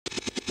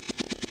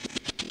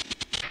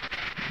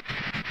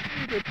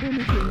They're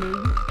finishing me.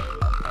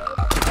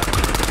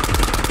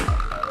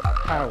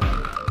 How?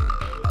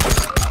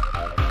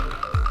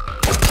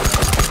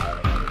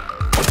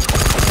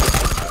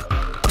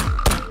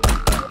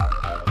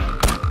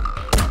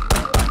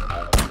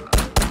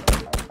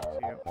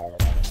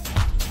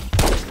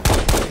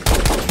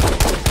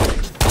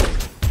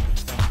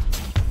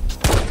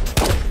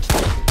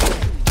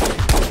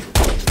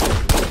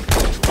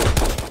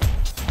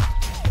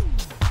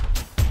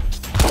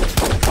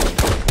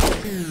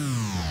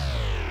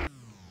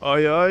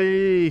 Oi,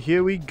 oi,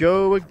 here we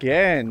go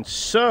again.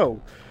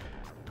 So,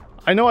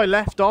 I know I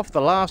left off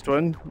the last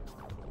one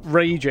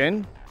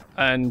raging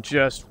and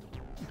just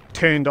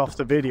turned off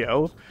the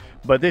video,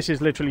 but this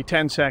is literally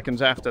 10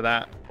 seconds after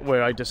that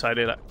where I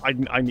decided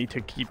I need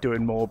to keep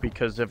doing more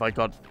because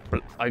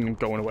I'm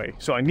going away.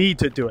 So I need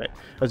to do it.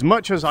 As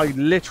much as I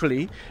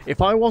literally,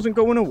 if I wasn't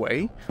going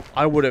away,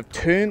 I would have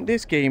turned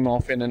this game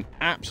off in an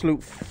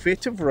absolute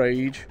fit of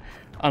rage.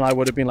 And I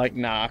would have been like,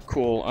 nah,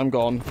 cool, I'm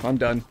gone, I'm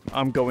done.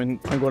 I'm going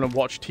to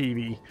watch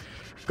TV,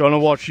 gonna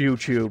watch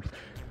YouTube.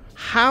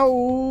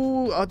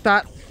 How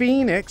that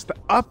Phoenix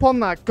up on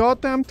that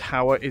goddamn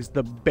tower is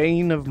the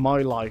bane of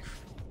my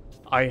life.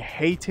 I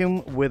hate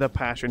him with a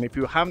passion. If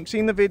you haven't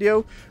seen the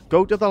video,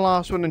 go to the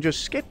last one and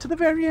just skip to the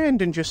very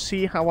end and just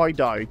see how I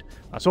died.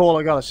 That's all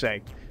I gotta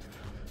say.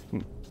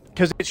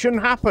 Because it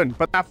shouldn't happen,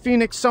 but that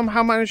Phoenix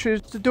somehow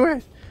manages to do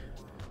it.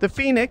 The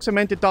Phoenix are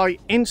meant to die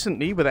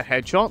instantly with a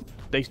headshot.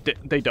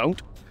 They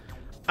don't.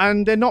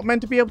 And they're not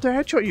meant to be able to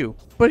headshot you.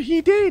 But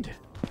he did.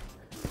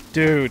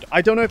 Dude,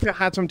 I don't know if it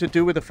had something to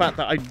do with the fact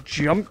that I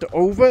jumped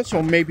over,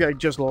 so maybe I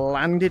just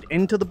landed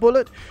into the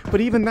bullet. But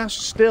even that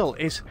still,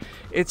 it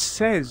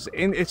said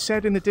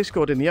in the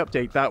Discord in the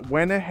update that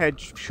when a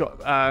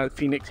headshot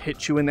Phoenix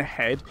hits you in the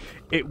head,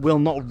 it will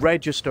not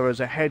register as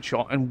a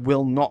headshot and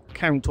will not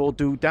count or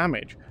do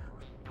damage.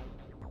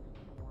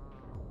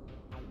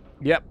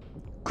 Yep,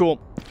 cool.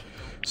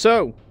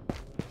 So,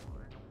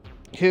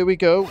 here we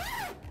go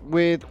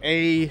with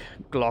a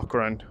Glock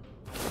run.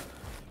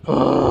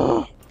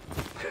 Oh,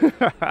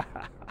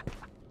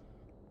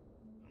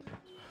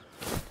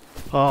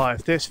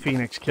 if this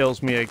Phoenix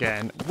kills me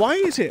again. Why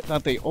is it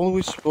that they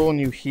always spawn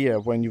you here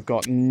when you've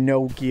got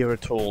no gear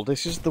at all?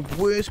 This is the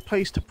worst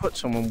place to put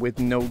someone with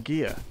no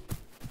gear.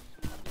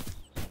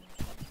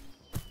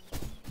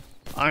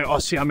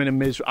 See, I'm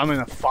in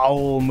a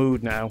foul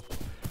mood now.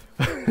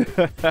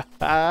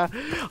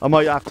 I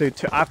might have to,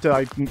 after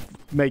I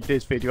make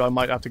this video, I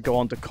might have to go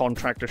on to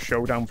Contractor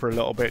Showdown for a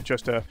little bit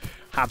just to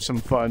have some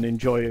fun,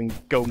 enjoy, and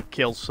go and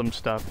kill some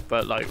stuff.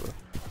 But like,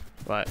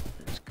 right,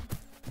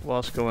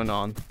 what's going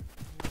on?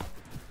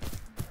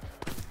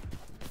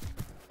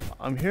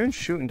 I'm hearing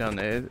shooting down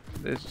there.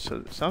 It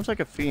sounds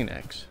like a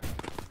Phoenix,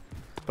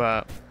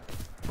 but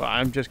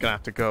I'm just gonna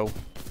have to go.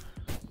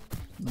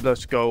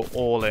 Let's go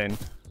all in.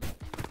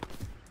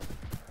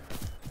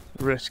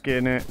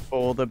 Risking it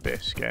for the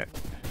biscuit.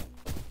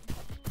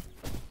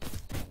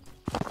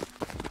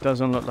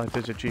 Doesn't look like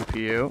there's a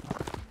GPU.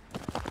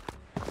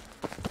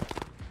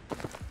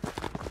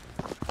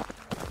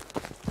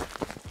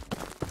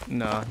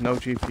 No, no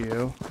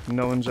GPU.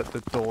 No one's at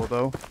the door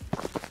though.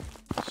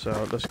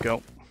 So let's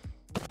go.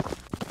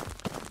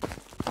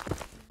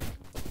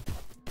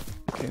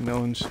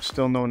 Okay,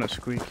 still no one at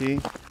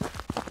Squeaky.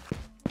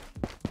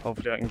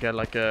 Hopefully I can get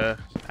like a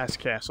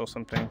SKS or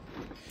something.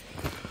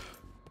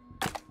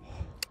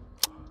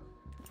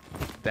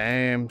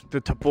 Damn,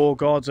 the Tabor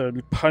gods are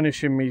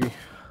punishing me.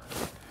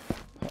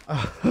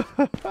 I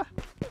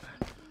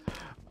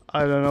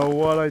don't know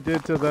what I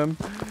did to them.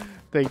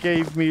 They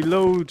gave me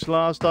loads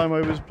last time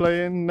I was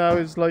playing. Now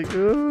it's like,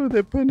 oh,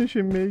 they're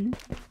punishing me.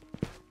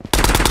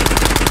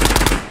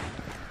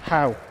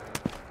 How?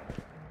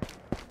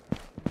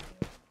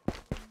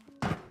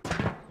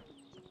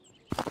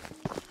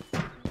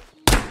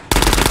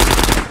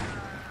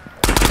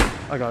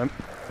 I got him.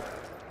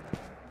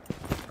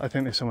 I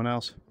think there's someone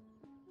else.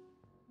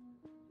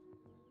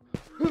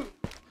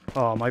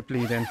 Oh, am I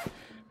bleeding?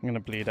 I'm gonna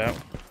bleed out.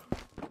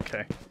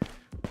 Okay.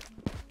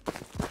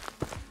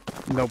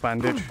 No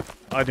bandage.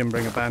 I didn't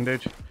bring a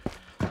bandage.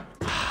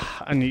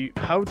 And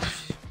how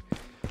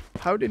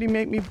did he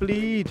make me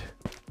bleed?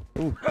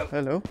 Oh,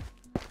 hello.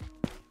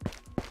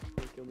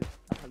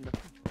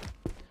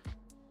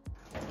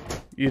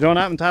 You don't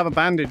happen to have a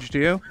bandage, do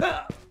you?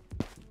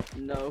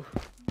 No.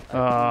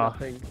 Ah,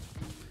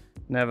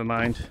 never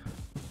mind.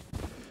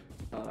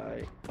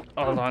 Alright.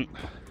 Hold on.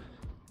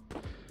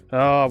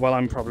 Oh, well,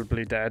 I'm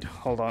probably dead.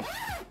 Hold on.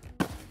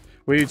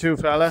 Were you too,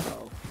 fella?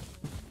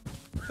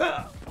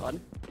 Oh. One.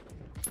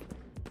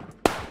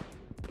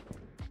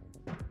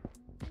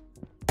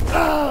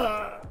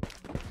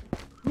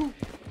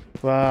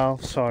 Well,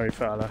 sorry,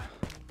 fella.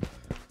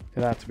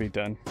 It had to be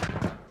done.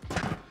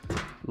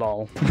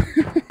 Lol.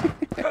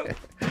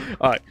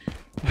 Alright.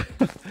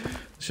 Let's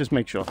just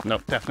make sure. No,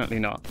 definitely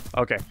not.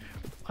 Okay.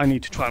 I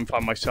need to try and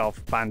find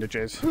myself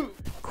bandages.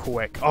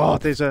 Quick. Oh,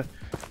 there's a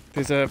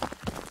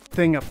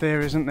thing up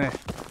there, isn't there?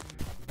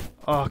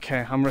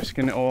 Okay, I'm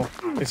risking it all.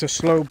 It's a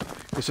slow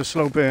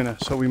burner,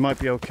 so we might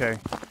be okay.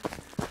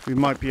 We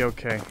might be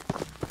okay.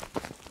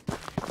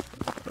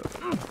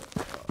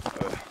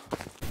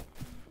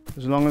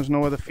 As long as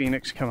no other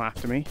Phoenix come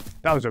after me.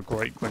 That was a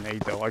great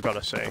grenade though, I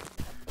gotta say.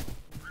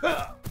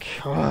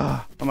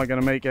 Am I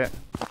gonna make it?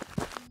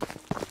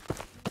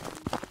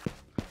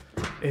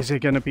 Is it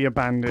gonna be a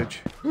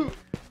bandage?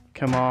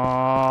 Come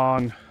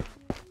on.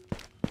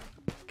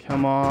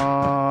 Come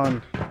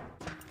on.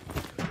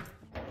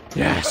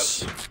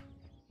 Yes!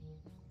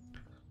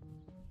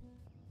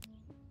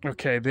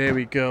 Okay, there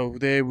we go.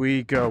 There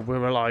we go.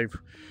 We're alive.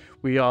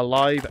 We are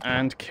live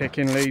and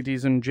kicking,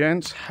 ladies and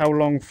gents. How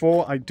long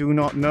for? I do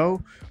not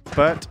know.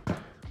 But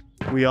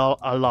we are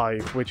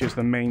alive, which is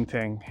the main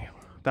thing.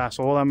 That's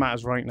all that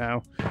matters right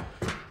now.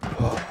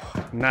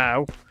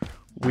 Now,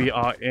 we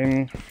are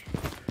in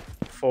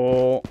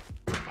for,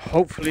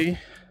 hopefully,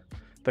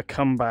 the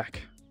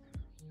comeback.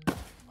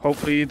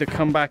 Hopefully, the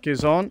comeback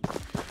is on.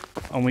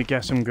 And we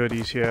get some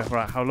goodies here.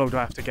 Right, how low do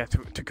I have to get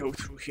to go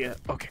through here?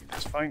 Okay,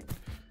 that's fine.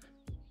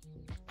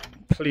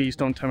 Please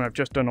don't tell me I've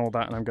just done all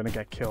that and I'm going to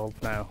get killed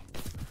now.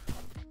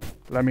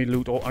 Let me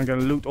loot all... I'm going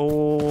to loot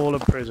all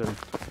of prison.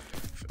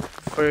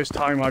 First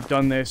time I've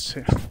done this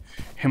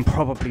in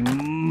probably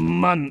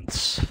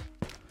months.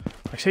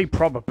 I say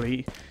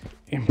probably.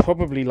 In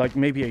probably like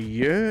maybe a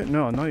year?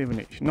 No, not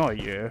even... Not a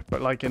year.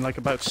 But like in like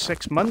about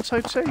 6 months,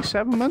 I'd say.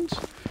 7 months.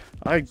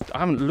 I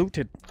haven't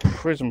looted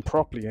prison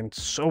properly in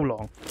so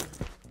long.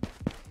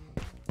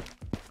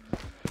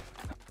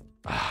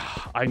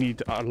 I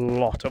need a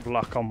lot of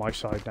luck on my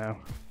side now.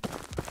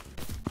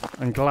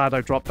 I'm glad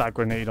I dropped that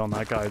grenade on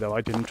that guy, though.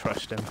 I didn't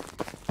trust him.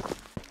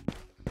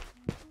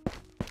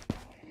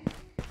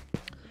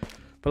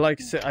 But like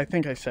I said, I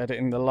think I said it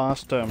in the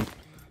last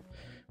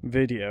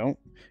video.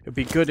 It'd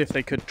be good if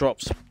they could drop,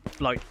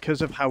 like,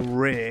 because of how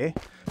rare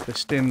the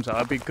stims are,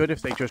 it'd be good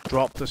if they just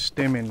dropped the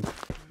stim in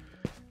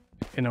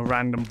a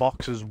random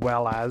box, as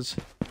well as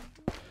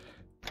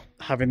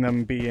having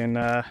them be in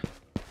the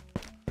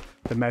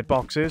med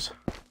boxes.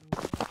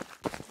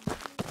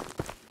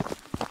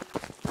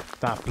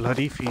 That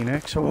bloody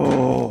Phoenix.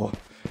 Oh,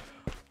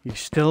 he's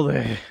still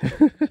there.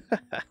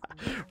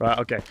 Right,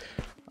 okay.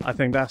 I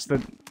think that's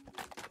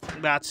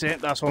it.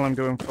 That's all I'm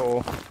doing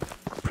for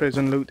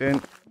prison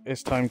looting.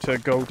 It's time to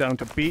go down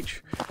to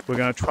beach. We're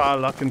going to try our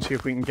luck and see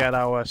if we can get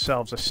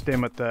ourselves a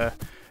stim at the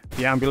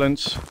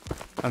ambulance.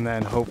 And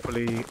then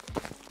hopefully,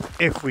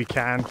 if we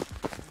can,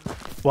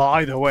 well,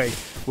 either way,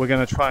 we're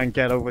going to try and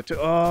get over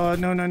to... Oh,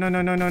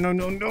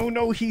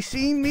 no, he's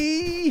seen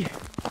me!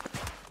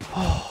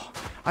 Oh,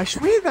 I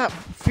swear that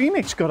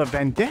Phoenix got a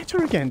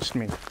vendetta against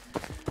me.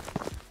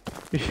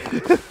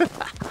 If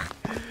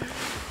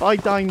I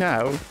die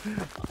now,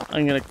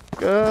 I'm going to...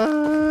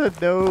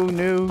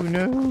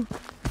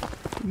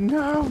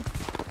 No.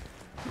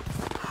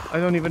 I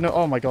don't even know...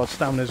 Oh my god,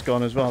 stamina's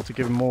gone as well to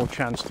give him more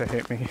chance to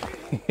hit me.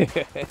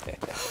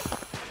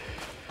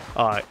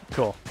 Alright,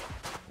 cool.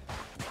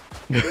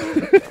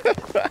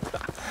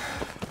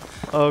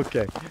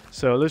 Okay,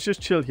 so let's just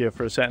chill here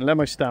for a second, let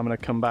my stamina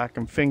come back,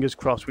 and fingers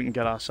crossed we can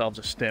get ourselves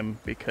a stim,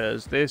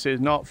 because this is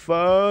not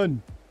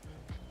fun.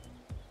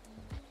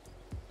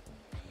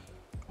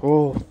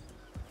 Oh,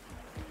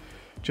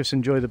 just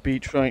enjoy the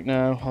beach right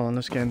now. Hold on,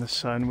 let's get in the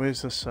sun.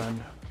 Where's the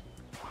sun?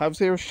 How's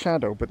there a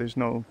shadow, but there's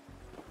no...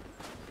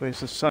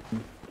 Where's the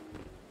sun?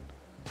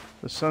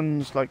 The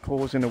sun's like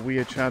causing a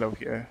weird shadow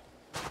here.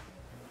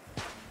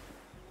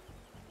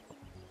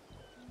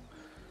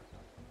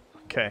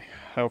 Okay,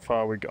 how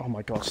far are we go? Oh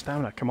my god,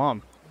 stamina, come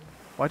on.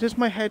 Why does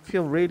my head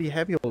feel really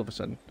heavy all of a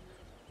sudden?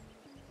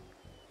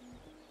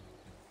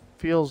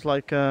 Feels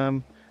like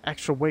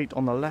extra weight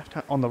on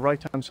the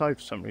right hand side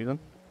for some reason.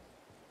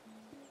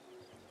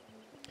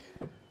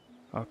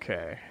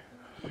 Okay.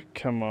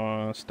 Come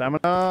on,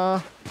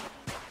 stamina.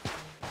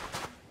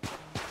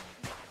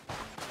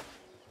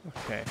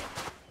 Okay.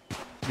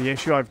 The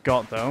issue I've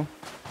got though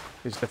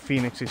is the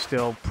Phoenix is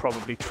still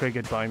probably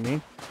triggered by me.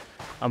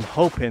 I'm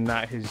hoping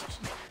that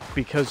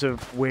because of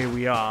where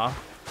we are,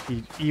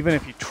 even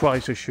if he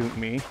tries to shoot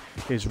me,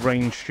 his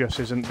range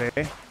just isn't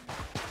there.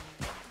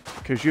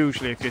 Because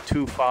usually if you're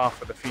too far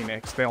for the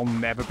Phoenix, they'll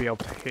never be able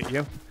to hit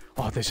you.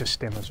 Oh, there's a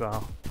stim as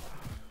well.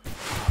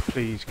 Oh,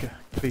 please,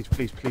 please,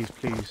 please, please,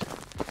 please.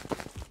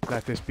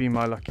 Let this be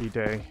my lucky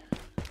day.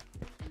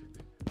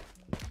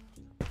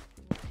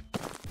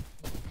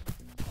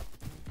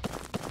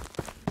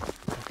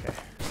 Okay.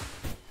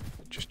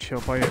 Just chill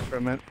by it for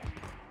a minute.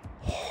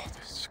 Oh,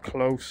 this is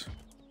close.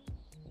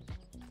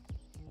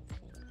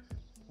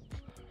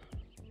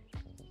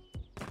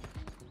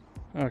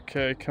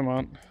 Okay, come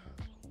on.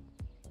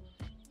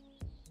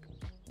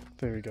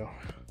 There we go.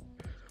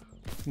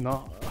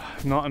 Not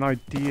an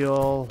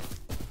ideal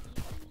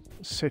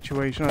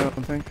situation, I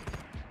don't think.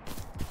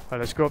 Alright,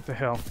 let's go up the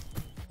hill.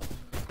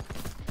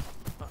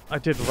 I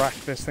did rack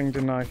this thing,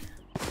 didn't I?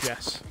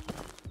 Yes.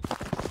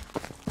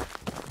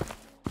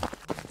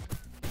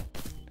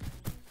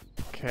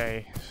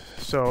 Okay,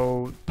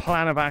 so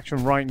plan of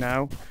action right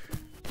now.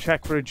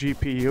 Check for a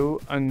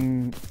GPU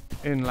and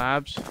in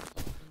labs.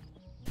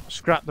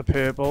 Scrap the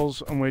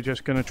purples, and we're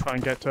just going to try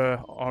and get to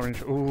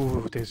orange.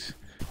 Ooh,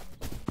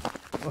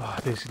 Oh,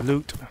 there's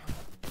loot.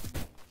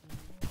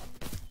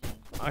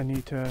 I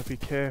need to be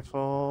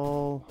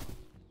careful.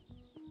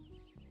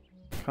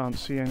 Can't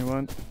see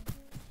anyone.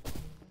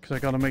 Because I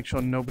gotta make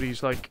sure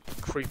nobody's like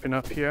creeping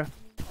up here.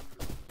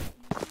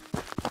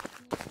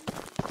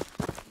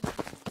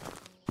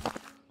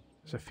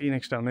 There's a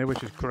phoenix down there,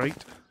 which is great.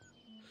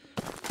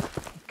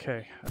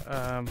 Okay.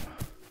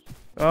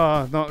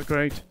 Oh, not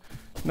great.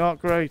 Not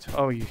great.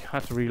 Oh, you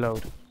had to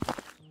reload.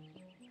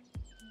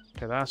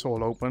 Okay, that's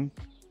all open.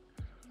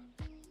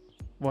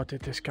 What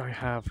did this guy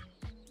have?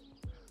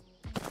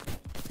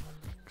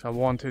 Because I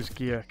want his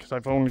gear. Because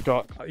I've only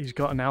got... He's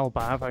got an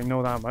LBAV, I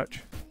know that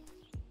much.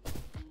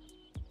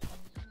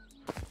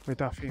 Where'd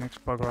that phoenix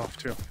bugger off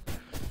to?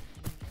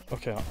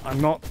 Okay, I'm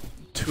not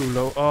too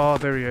low. Oh,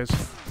 there he is.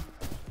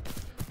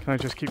 Can I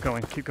just keep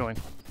going? Keep going.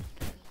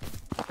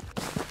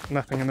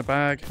 Nothing in the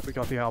bag. We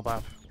got the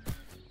LBAV.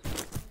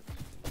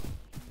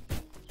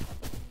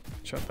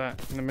 Shut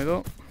that in the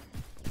middle.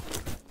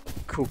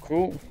 Cool,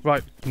 cool.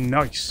 Right,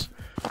 nice.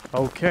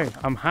 Okay,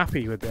 I'm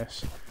happy with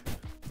this.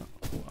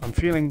 I'm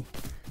feeling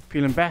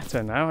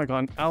better now. I got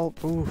an oh,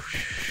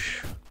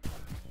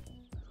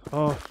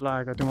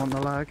 lag. I don't want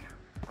the lag.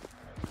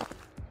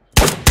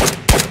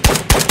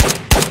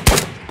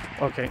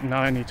 Okay, now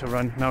I need to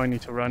run. Now I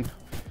need to run.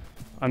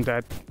 I'm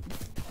dead.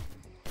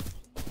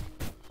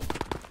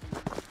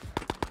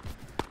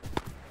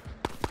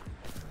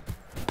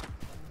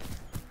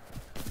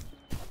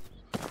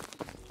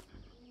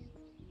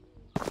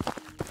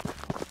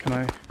 Can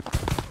I?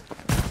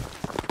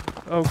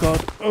 Oh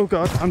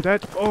god, I'm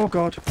dead. Oh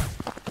god,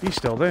 he's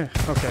still there.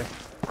 Okay.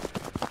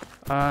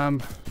 I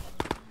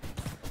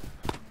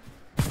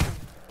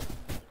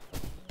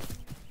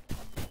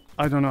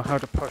don't know how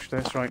to push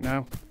this right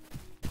now.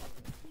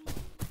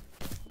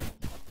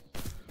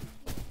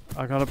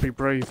 I gotta be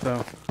brave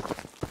though.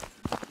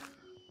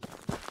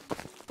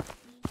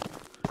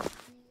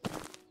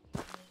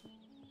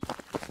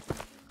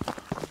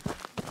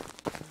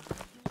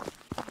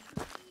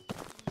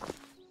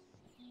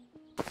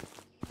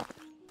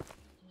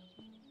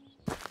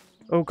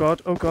 Oh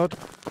god, oh god,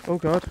 oh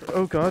god,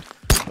 oh god,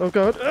 oh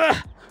god.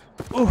 Ah!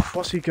 Oof,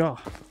 what's he got?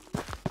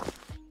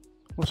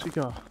 What's he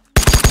got?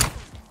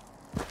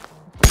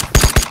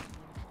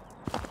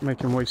 Make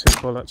him waste his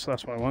bullets,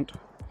 that's what I want.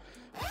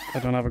 I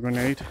don't have a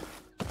grenade.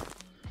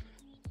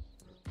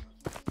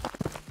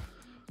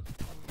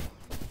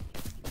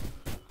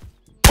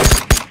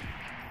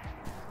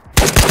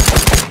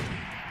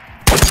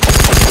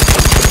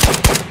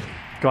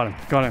 Got him,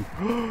 got him.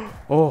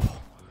 Oh,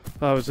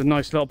 that was a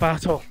nice little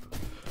battle.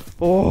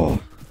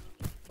 Oh.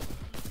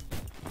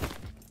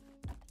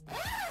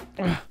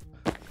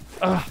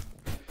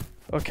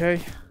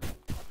 Okay.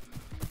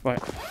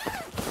 Right.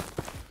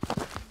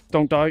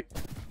 Don't die.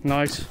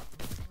 Nice.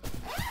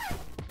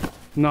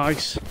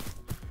 Nice.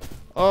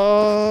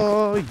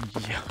 Oh,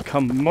 yeah.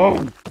 Come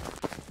on.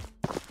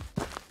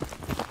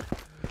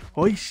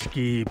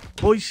 Boyski,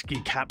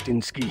 boyski,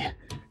 Captain Ski.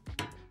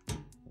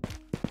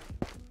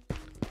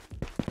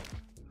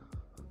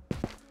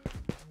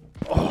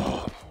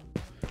 Oh.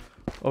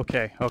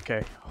 Okay,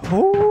 okay.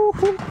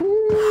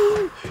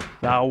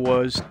 That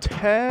was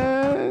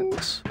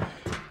tense.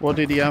 What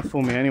did he have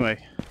for me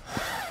anyway?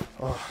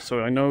 Oh,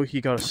 so I know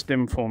he got a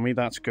stim for me.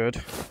 That's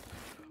good.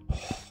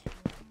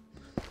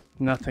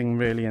 Nothing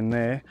really in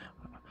there.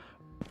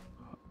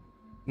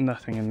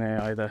 Nothing in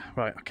there either.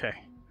 Right,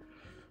 okay.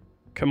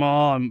 Come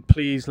on,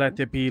 please let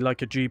there be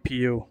like a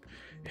GPU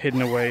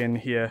hidden away in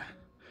here.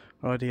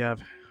 What do you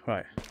have?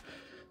 Right.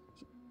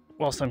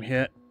 Whilst I'm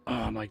here,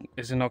 oh my,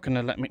 is it not going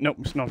to let me? Nope,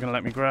 it's not going to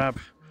let me grab.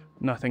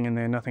 Nothing in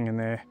there, nothing in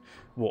there.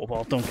 Water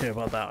bottle, don't care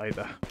about that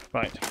either.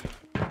 Right.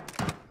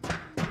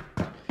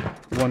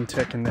 One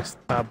tick in this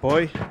bad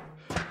boy.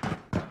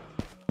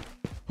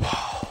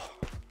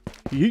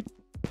 Yeet.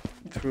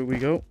 Through we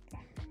go.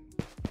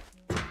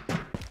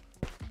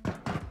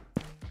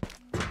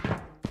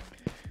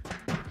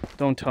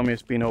 Don't tell me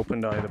it's been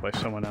opened either by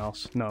someone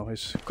else. No,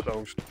 it's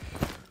closed.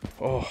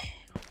 Oh,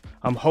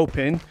 I'm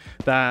hoping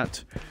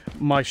that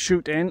my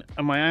shooting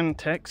and my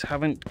antics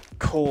haven't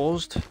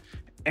caused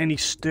any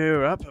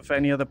stir up of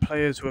any other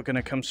players who are going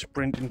to come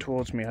sprinting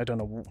towards me. I don't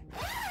know.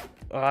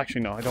 Oh,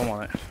 actually, no, I don't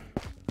want it.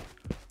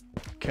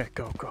 Okay,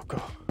 go, go, go.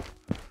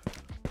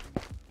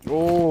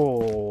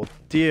 Oh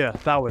dear,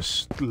 that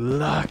was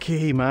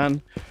lucky,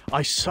 man.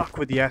 I suck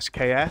with the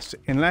SKS.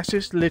 Unless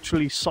it's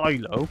literally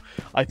silo,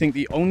 I think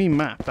the only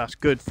map that's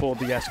good for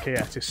the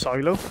SKS is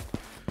silo.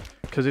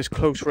 Because it's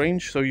close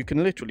range, so you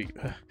can literally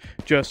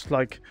just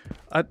like,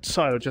 at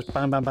silo, just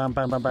bang, bang, bang,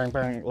 bang, bang, bang,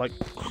 bang. Like,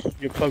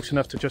 you're close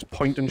enough to just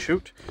point and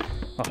shoot.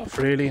 Oh,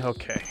 really?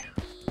 Okay.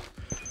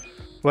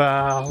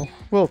 Well,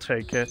 we'll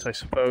take it, I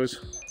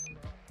suppose.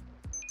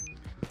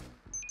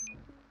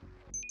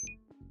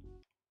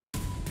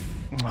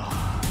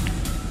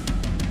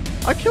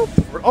 I killed...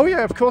 Oh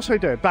yeah, of course I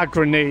did. That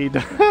grenade.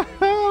 That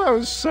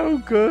was so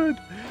good.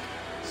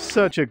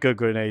 Such a good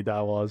grenade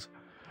that was.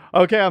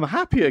 Okay, I'm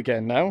happy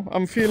again now.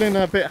 I'm feeling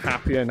a bit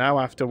happier now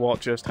after what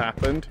just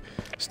happened.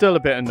 Still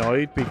a bit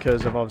annoyed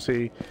because of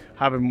obviously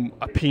having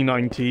a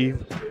P90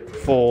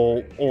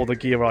 for all the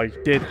gear I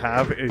did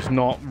have is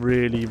not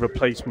really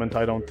replacement,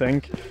 I don't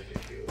think.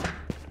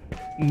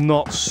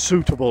 Not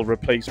suitable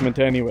replacement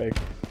anyway.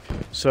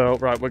 So,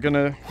 right, we're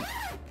gonna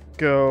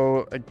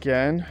go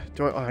again.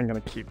 I'm gonna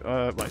keep,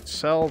 right,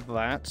 sell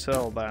that,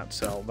 sell that,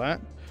 sell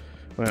that.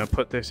 We're gonna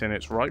put this in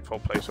its rightful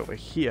place over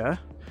here.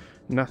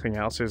 Nothing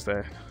else, is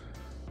there?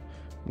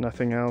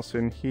 Nothing else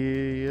in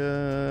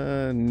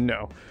here?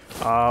 No.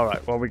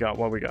 Alright, what we got?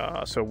 What we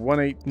got? So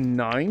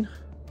 189,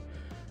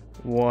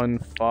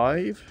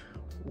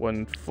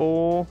 15,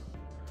 14,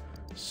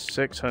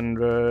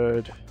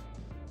 600,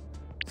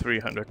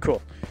 300.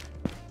 Cool.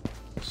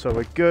 So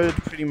we're good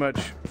pretty much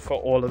for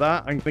all of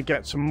that. I'm going to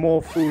get some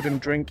more food and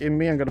drink in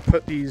me. I'm going to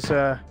put these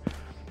Tabor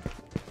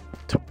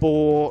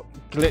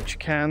glitch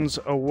cans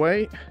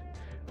away.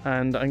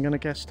 And I'm going to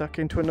get stuck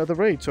into another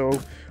raid. So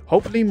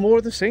hopefully more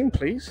of the same,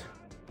 please.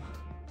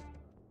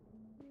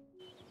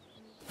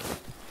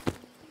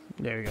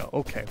 There we go.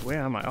 Okay,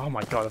 where am I? Oh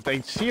my god, if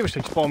they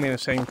seriously spawn me in the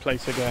same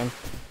place again,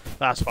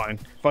 that's fine.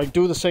 If I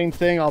do the same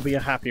thing, I'll be a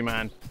happy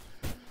man.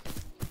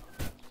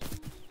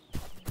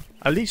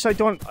 At least I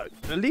don't...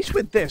 At least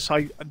with this,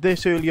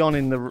 this early on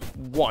in the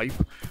wipe,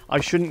 I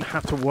shouldn't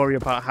have to worry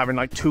about having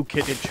like 2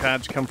 kitted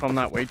chads come from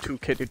that way, 2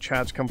 kitted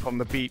chads come from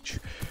the beach,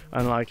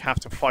 and like have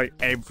to fight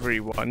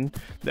everyone.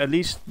 At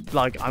least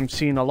like I'm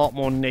seeing a lot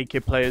more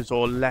naked players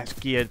or less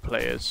geared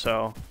players,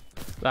 so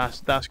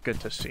that's good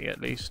to see at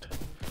least.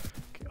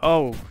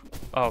 Oh,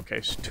 okay,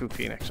 it's 2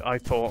 Phoenix. I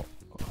thought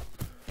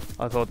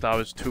that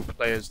was 2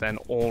 players then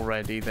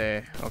already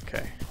there.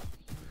 Okay.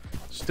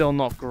 Still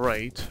not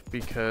great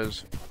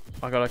because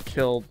I gotta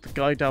kill the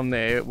guy down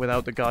there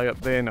without the guy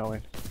up there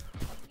knowing.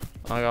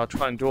 I gotta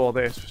try and do all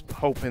this,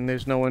 hoping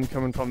there's no one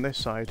coming from this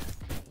side.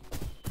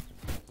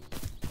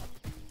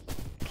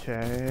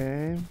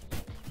 Okay.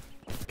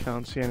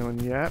 Can't see anyone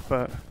yet,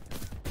 but...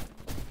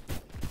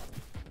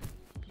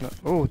 No.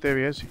 Oh, there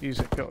he is. He's...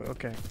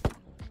 Okay.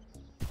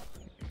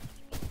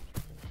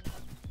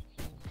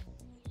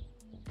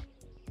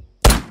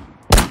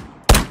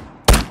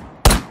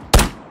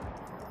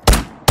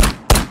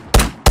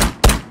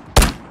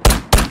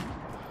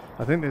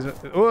 I think there's a...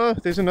 Oh,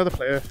 there's another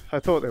player. I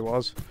thought there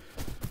was.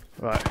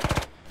 Right.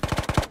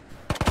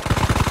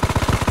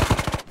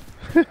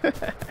 I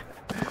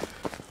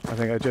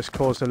think I just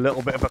caused a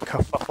little bit of a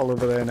kerfuffle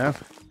over there now.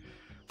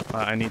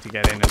 Right, I need to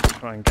get in and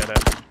try and get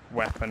a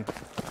weapon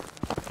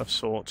of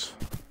sorts.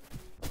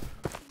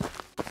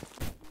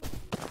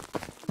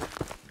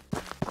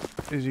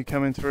 Is he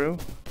coming through?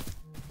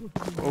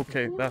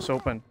 Okay, that's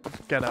open.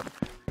 Get up.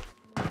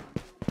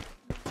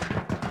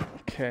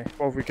 Okay,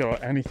 what have we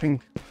got? Anything?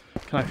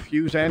 Can I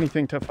fuse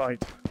anything to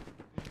fight?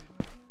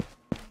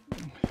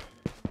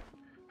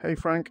 Hey,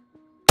 Frank.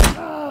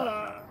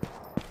 I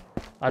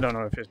don't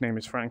know if his name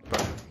is Frank,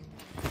 but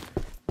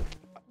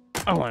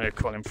I want to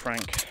call him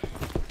Frank.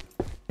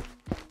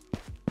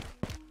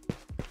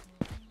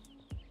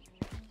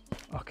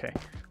 Okay.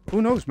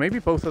 Who knows? Maybe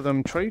both of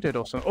them traded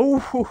or something.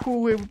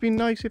 Oh, it would be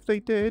nice if they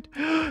did.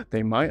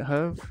 They might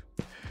have.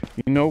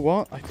 You know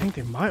what? I think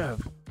they might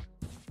have.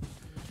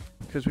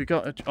 Because we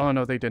got a... Oh,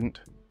 no, they didn't.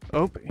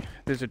 Oh,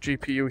 there's a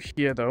GPU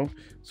here, though.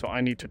 So I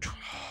need to try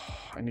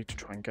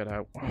and get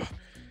out.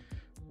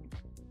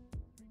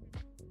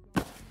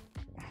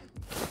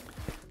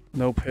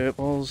 No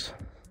purples.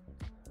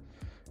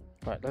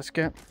 Right, let's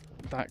get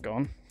that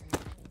gone.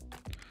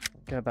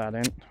 Get that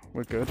in.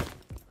 We're good.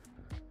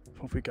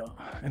 What have we got?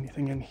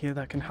 Anything in here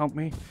that can help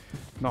me?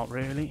 Not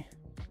really.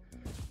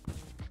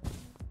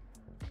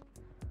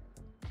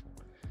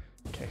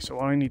 Okay, so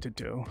what I need to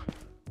do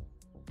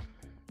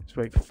is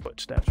wait for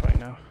footsteps right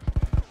now.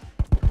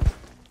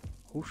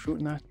 Who's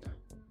shooting that?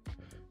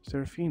 Is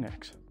there a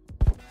Phoenix?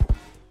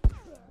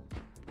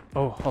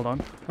 Oh, hold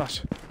on.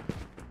 That's...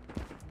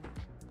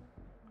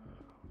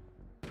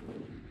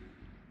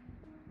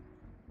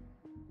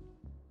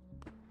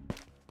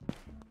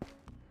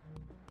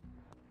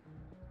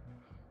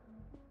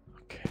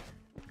 Okay.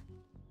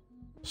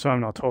 So I'm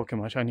not talking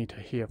much. I need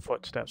to hear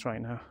footsteps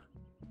right now.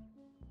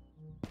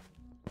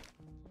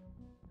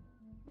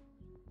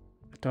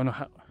 I don't know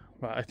how...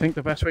 Right, I think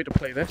the best way to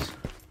play this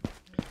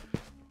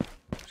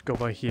is go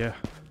by here.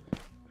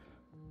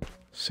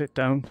 Sit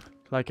down.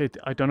 Like,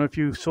 I don't know if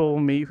you saw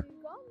me...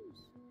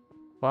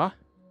 What?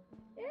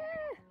 Yeah.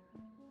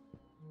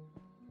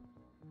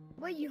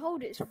 The way you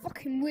hold it is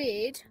fucking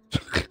weird.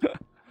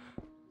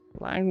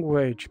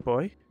 Language,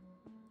 boy.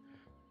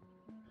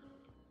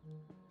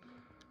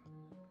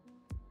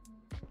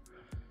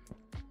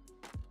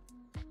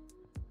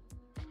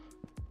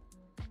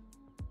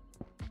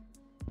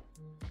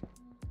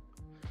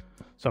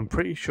 So I'm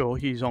pretty sure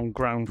he's on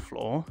ground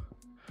floor,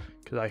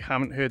 because I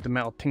haven't heard the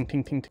metal ting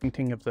ting ting ting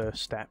ting of the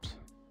steps.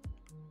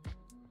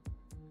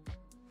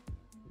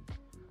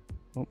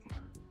 Oh.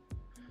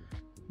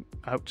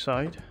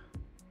 Outside.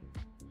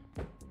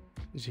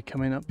 Is he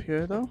coming up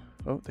here though?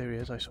 Oh, there he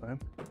is, I saw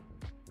him.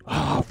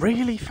 Oh,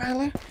 really,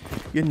 fella?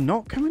 You're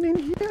not coming in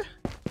here?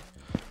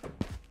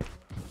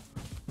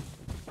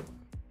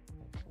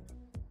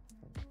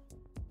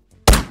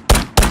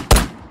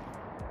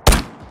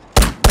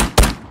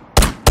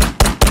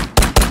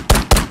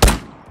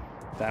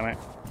 Damn it.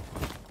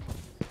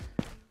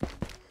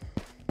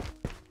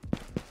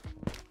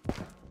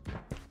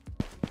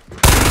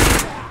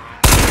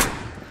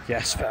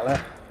 Yes,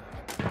 fella.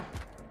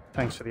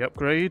 Thanks for the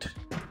upgrade.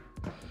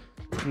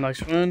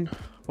 Nice one.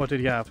 What did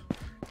you have?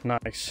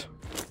 Nice.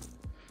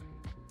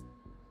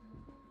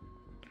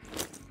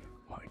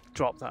 Right,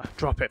 drop that.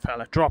 Drop it,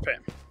 fella. Drop it.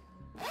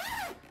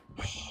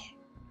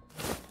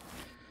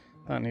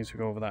 That needs to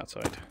go over that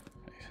side.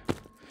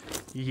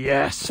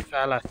 Yes,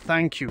 fella.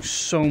 Thank you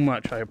so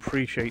much. I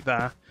appreciate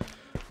that.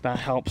 That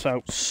helps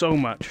out so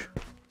much.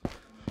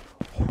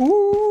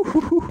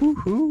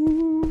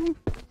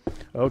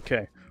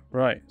 Okay,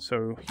 right.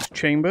 So he's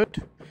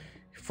chambered.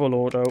 Full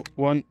auto.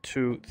 1,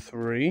 2,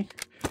 3.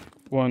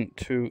 1,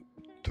 2,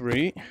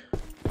 3.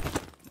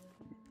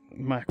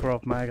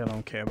 Makarov mag. I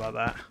don't care about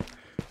that.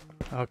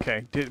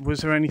 Okay. Was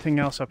there anything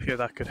else up here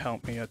that could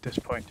help me at this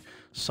point?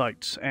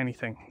 Sights.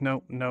 Anything?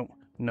 No. No.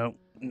 No.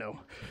 No.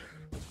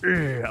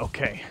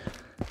 Okay.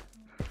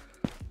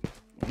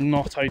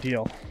 Not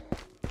ideal.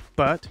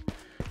 But,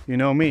 you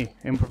know me.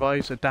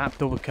 Improvise,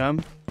 adapt,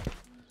 overcome.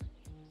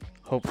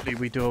 Hopefully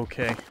we do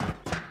okay.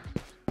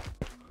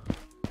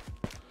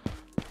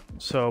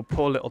 So,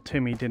 poor little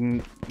Timmy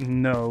didn't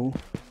know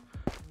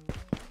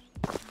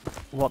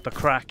what the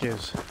crack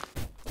is.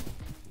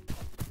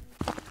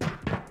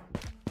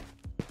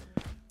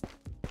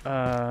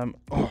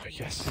 Oh,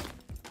 yes.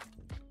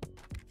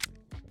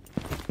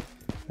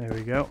 There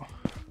we go.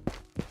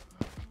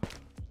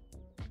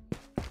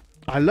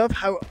 I love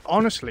how,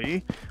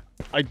 honestly,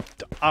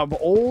 of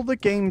all the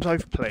games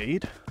I've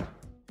played,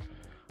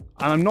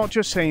 and I'm not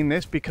just saying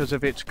this because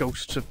of its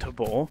Ghosts of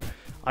Tabor,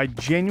 I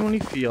genuinely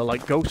feel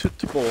like Ghosts of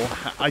Tabor,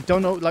 I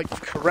don't know, like,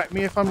 correct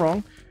me if I'm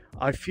wrong,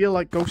 I feel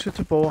like Ghosts of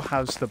Tabor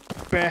has the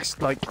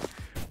best, like,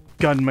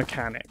 gun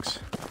mechanics,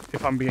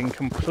 if I'm being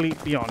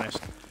completely honest.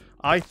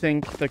 I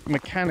think the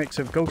mechanics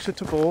of Ghosts of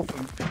Tabor,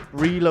 for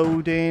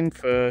reloading,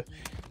 for,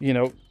 you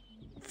know,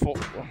 for,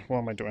 what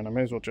am I doing? I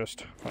may as well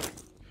just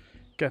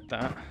get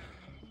that.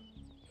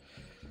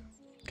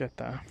 Get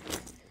that.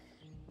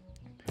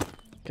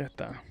 Get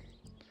that.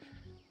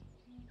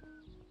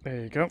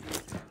 There you go.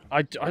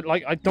 I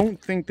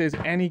don't think there's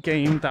any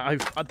game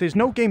that there's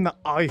no game that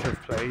I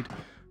have played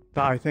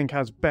that I think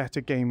has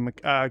better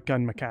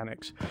gun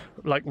mechanics.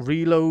 Like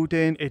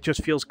reloading, it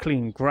just feels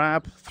clean.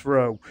 Grab,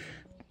 throw.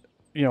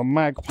 You know,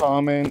 mag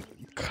palming,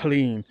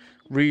 clean.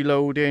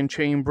 Reloading,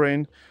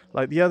 chambering.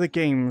 Like the other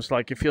games,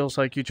 like it feels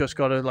like you just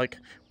gotta like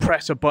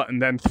press a button,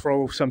 then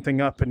throw something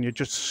up, and you're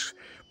just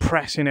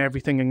pressing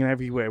everything and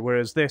everywhere.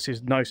 Whereas this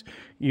is nice.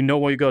 You know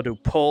what you gotta do.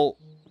 Pull,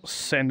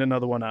 send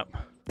another one up.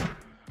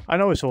 I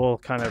know it's all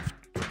kind of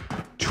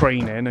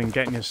training and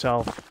getting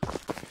yourself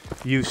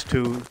used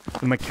to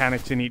the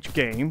mechanics in each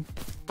game,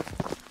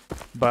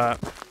 but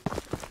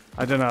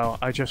I don't know.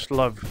 I just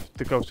love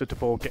the Ghost of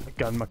Tabor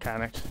gun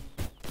mechanics.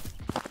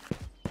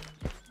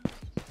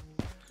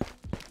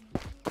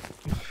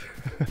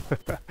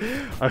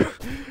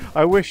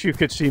 I wish you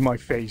could see my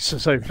face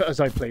as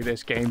I play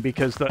this game,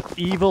 because the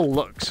evil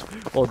looks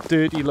or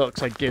dirty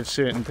looks I give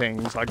certain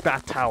things, like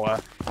that tower,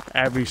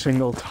 every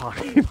single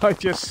time I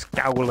just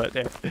scowl at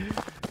it.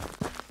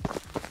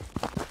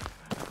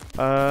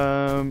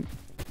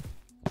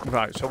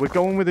 Right, so we're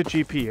going with a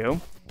GPU.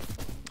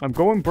 I'm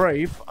going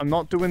brave. I'm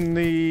not doing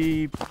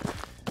the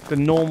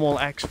normal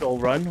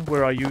exfil run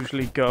where I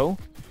usually go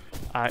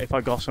if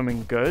I got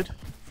something good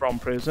from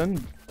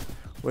prison.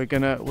 We're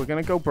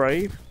gonna go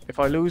brave. If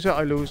I lose it,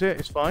 I lose it.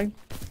 It's fine.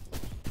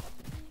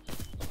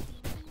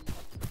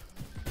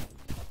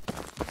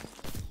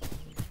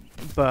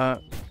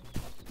 But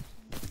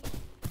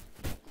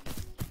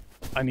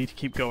I need to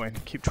keep going,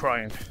 keep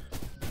trying.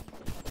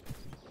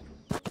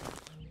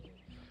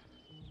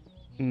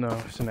 No,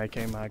 it's an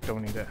AK mag.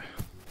 Don't need it.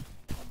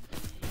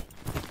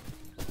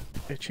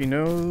 Itchy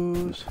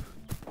nose.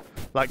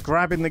 Like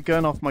grabbing the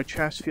gun off my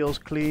chest feels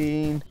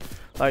clean.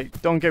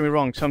 Like, don't get me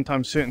wrong,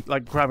 sometimes certain,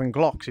 like, grabbing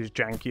Glocks is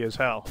janky as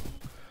hell.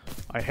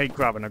 I hate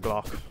grabbing a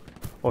Glock.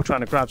 Or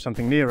trying to grab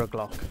something near a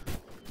Glock.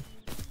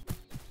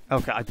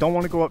 Okay, I don't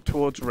want to go up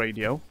towards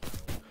radio.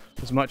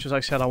 As much as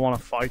I said I want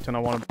to fight and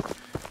I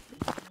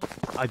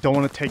don't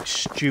want to take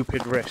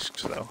stupid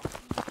risks, though.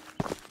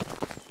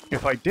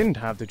 If I didn't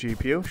have the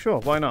GPU, sure,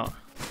 why not?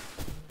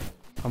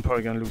 I'm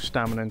probably going to lose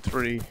stamina in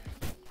 3,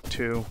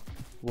 2,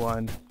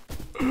 1.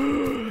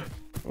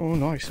 Oh,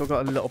 nice, still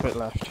got a little bit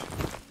left.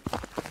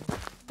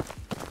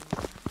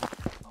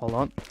 Hold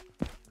on.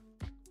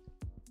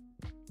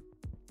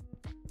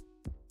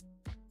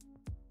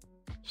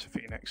 It's a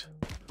Phoenix.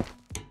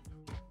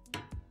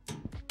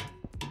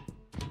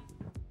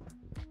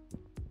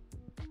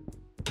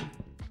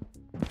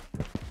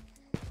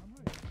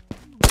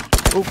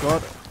 Oh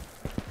god.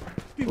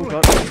 Oh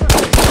god.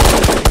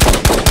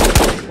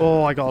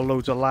 Oh, I got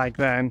loads of lag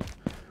then.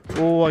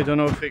 Oh, I don't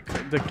know if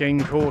the game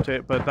caught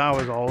it, but that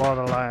was a lot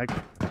of lag.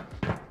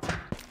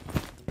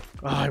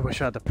 Oh, I wish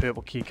I had the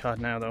purple key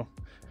card now, though.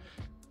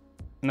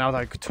 Now that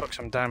I took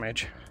some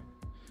damage.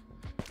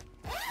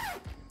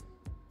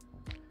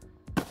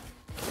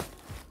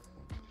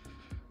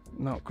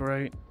 Not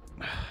great.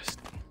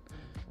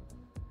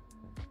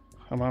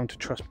 I'm having to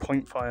trust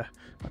point fire.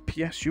 My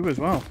PSU as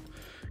well.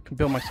 Can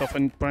build myself a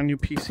brand new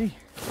PC.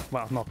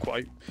 Well, not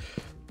quite.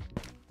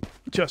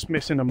 Just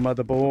missing a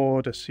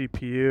motherboard, a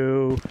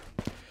CPU,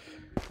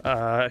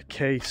 a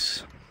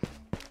case,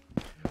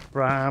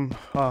 RAM.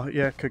 Oh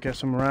yeah, could get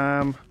some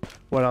RAM.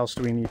 What else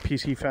do we need?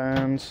 PC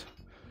fans.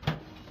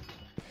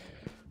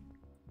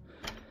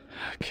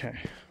 Okay.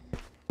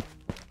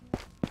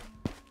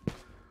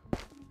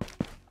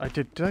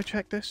 Did I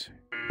check this?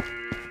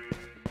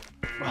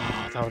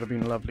 Oh, that would have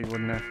been lovely,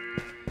 wouldn't it?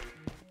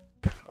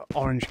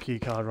 Orange key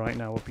card right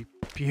now would be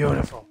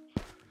beautiful.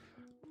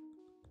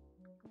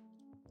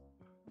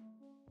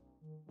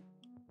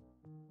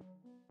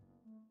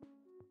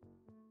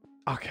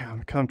 Okay,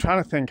 I'm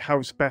trying to think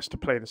how's best to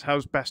play this.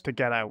 How's best to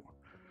get out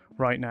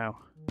right now?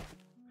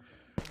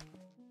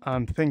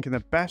 I'm thinking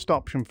the best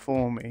option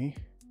for me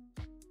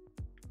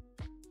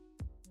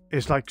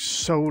is like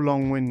so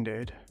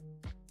long-winded,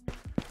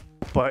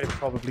 but it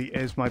probably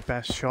is my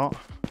best shot.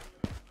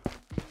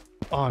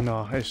 Oh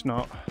no, it's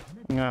not.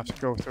 I'm gonna have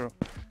to go through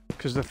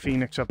because the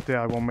Phoenix up there,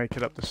 I won't make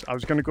it up this. I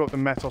was gonna go up the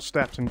metal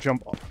steps and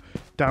jump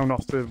down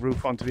off the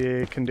roof onto the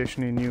air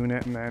conditioning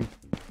unit, and then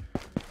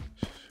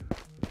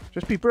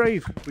just be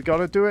brave. We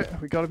gotta do it.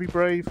 We gotta be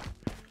brave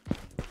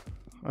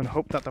and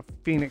hope that the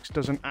Phoenix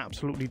doesn't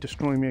absolutely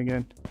destroy me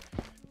again.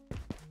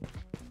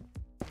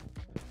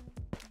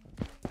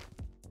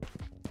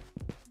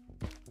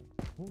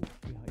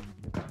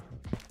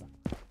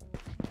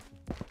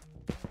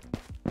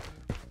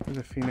 There's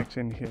a Phoenix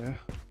in here.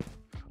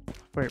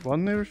 Wait,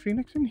 wasn't there a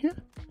Phoenix in here?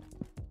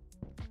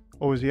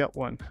 Or is he up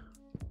one?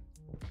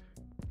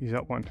 He's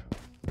up one.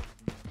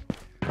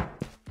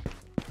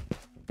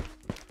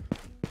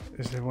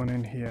 Is there one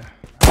in here?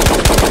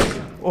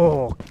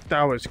 Oh,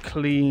 that was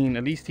clean.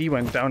 At least he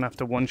went down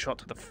after one shot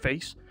to the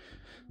face.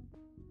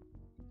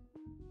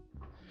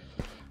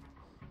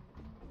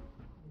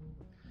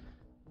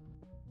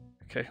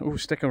 Okay, oh,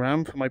 stick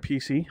around for my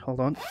PC. Hold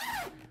on.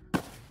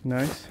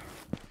 Nice.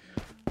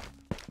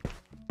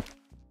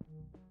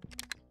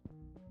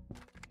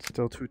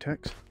 Still 2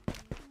 ticks.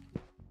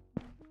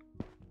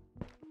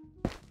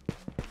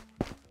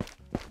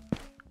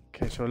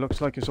 Okay, so it looks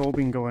like it's all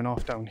been going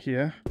off down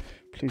here.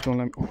 Please don't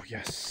let me... Oh,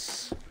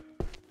 yes.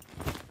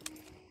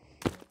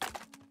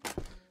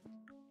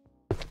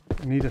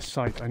 I need a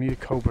sight. I need a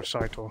Cobra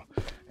sight or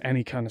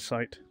any kind of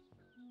sight.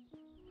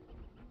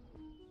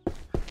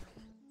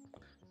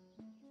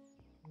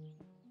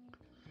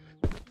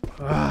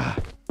 Ah.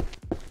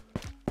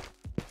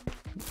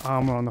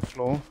 Armor on the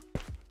floor.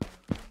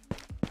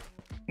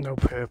 No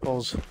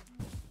purples.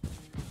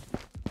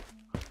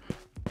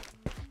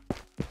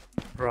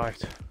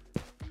 Right.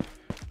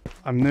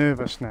 I'm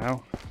nervous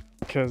now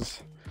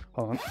because,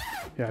 hold on.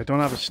 Yeah, I don't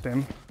have a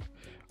stim.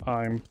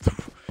 I'm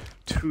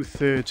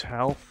 2/3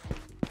 health.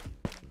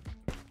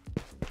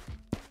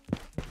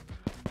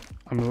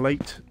 I'm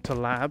late to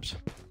labs,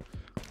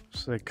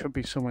 so there could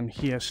be someone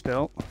here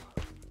still.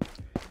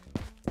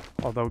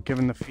 Although,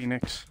 given the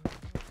Phoenix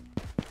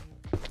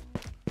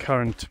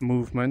current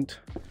movement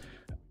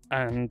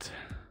and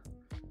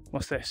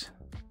what's this?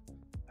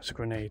 That's a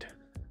grenade.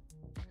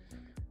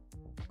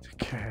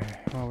 Okay,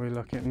 what are we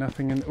looking at?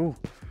 Nothing in. Oh,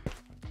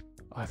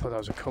 I thought that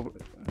was a Cobra.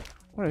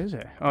 What is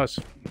it? Oh, it's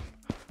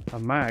a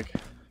mag.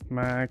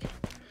 Mag.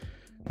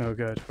 No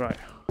good. Right.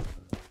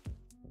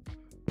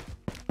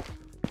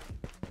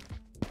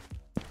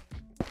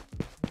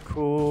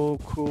 Cool,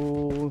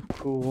 cool,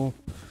 cool.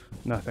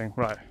 Nothing.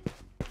 Right.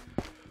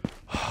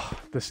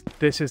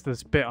 This is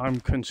this bit I'm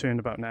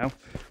concerned about now.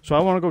 So I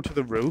want to go to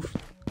the roof,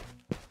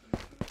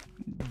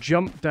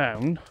 jump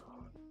down,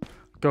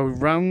 go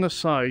round the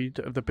side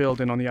of the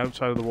building on the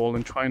outside of the wall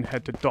and try and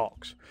head to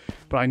docks.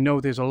 But I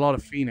know there's a lot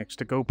of Phoenix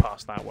to go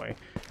past that way.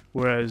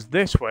 Whereas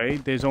this way,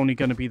 there's only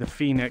going to be the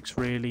Phoenix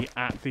really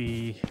at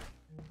the...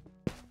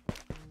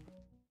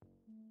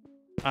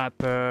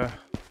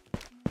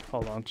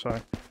 Hold on,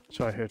 sorry.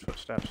 Sorry, I heard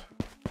footsteps.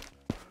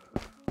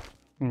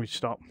 Let me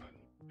stop.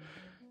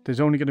 There's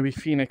only going to be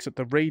Phoenix at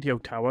the radio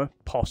tower,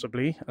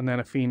 possibly, and then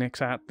a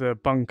Phoenix at the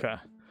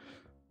bunker.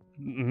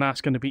 And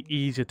that's going to be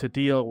easier to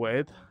deal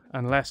with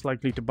and less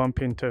likely to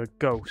bump into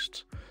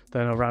ghosts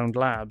than around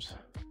labs.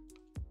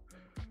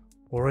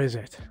 Or is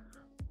it?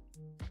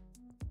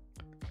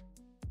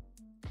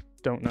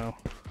 Don't know.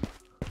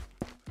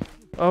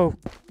 Oh,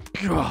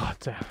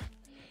 God.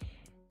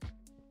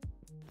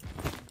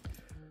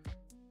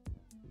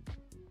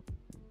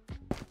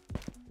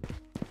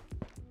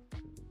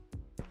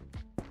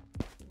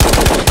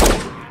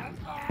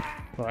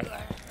 Right.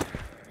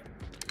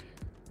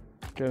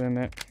 Get in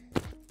it.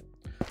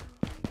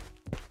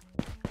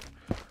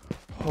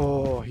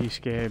 Oh, he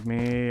scared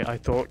me. I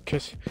thought,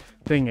 cause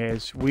thing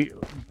is,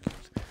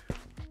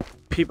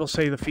 people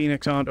say the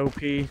Phoenix aren't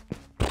OP.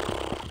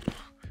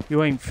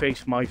 You ain't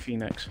faced my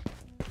Phoenix.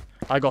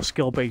 I got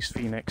skill-based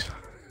Phoenix.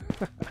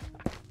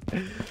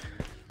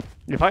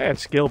 If I had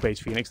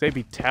skill-based Phoenix, they'd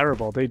be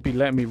terrible. They'd be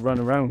letting me run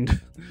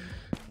around.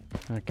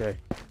 Okay.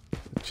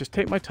 Let's just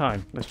take my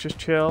time. Let's just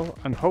chill,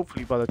 and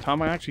hopefully by the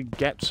time I actually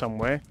get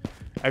somewhere,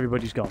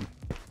 everybody's gone.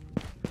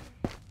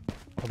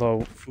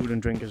 Although food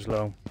and drink is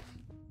low.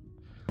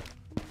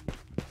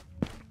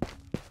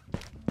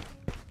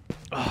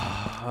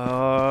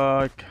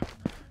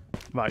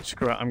 Right,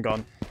 screw it, I'm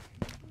gone.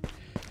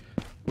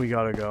 We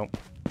gotta go.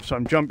 So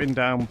I'm jumping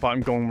down, but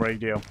I'm going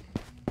radio.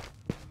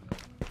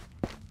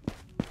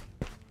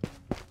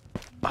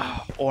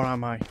 Or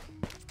am I?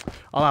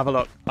 I'll have a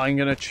look. I'm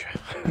gonna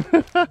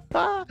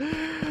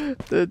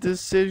the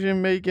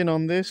decision making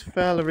on this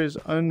fella is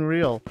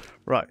unreal.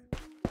 Right.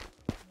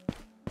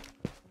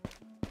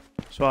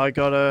 So I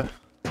gotta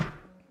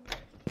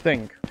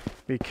think,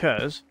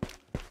 because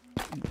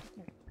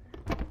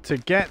to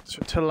get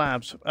to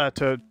labs,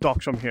 to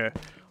docks from here,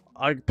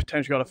 I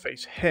potentially gotta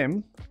face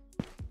him.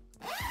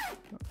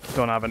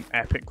 Don't have an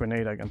epic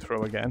grenade I can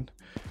throw again.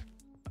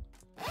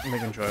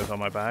 Making sure it's on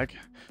my bag.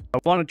 I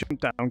want to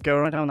jump down, go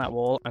right down that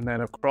wall, and then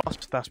across.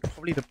 That's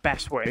probably the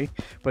best way.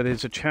 But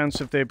there's a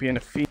chance of there being a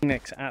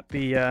Phoenix at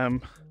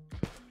the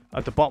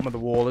bottom of the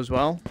wall as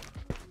well.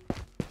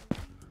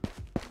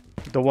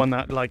 The one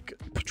that like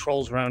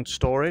patrols around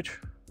storage.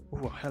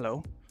 Oh,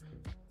 hello.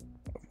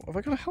 Have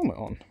I got a helmet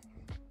on?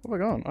 What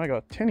have I got? I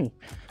got a tinny.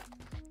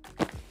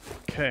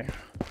 Okay.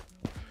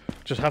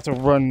 Just have to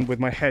run with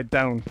my head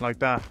down like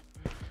that.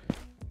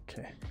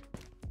 Okay.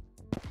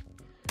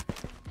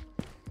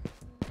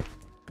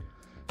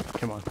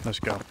 Come on, let's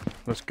go.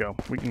 Let's go.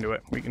 We can do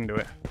it. We can do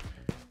it.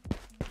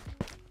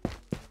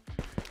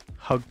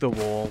 Hug the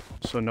wall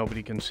so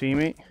nobody can see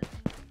me.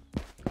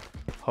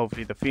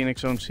 Hopefully the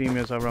Phoenix don't see me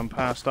as I run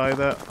past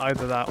either.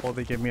 Either that or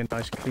they give me a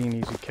nice clean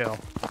easy kill.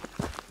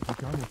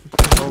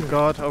 Oh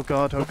god, oh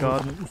god, oh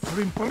god.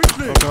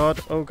 Oh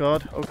god, oh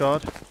god, oh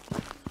god.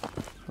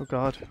 Oh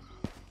god.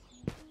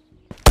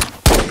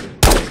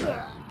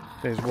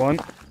 There's one.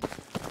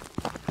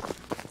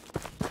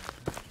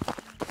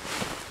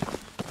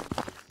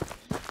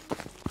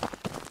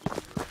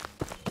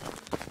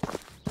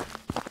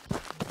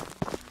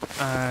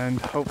 And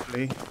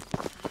hopefully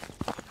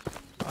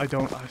I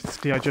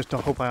just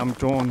hope I am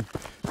drawn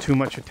too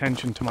much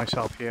attention to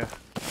myself here.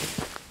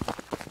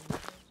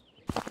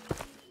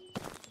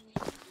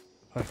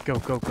 Right, go,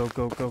 go, go,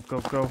 go, go, go,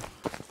 go.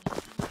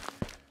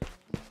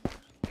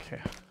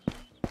 Okay.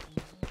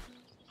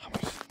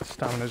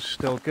 Stamina's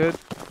still good.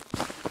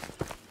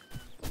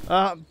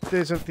 Ah,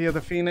 there's the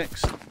other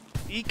Phoenix.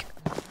 Eek.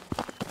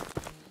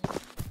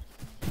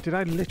 Did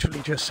I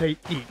literally just say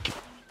eek?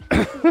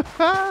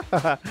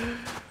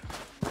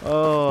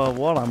 Oh,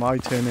 what am I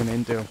turning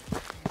into?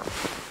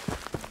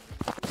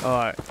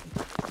 Alright,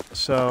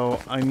 so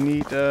I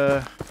need,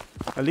 at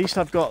least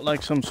I've got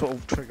like some sort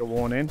of trigger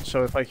warning,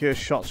 so if I hear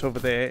shots over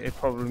there, it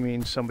probably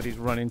means somebody's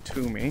running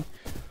to me.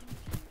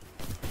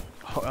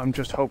 I'm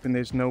just hoping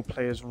there's no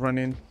players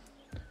running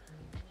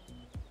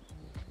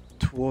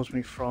towards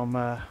me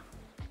from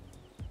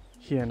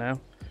here now.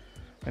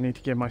 I need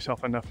to give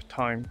myself enough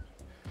time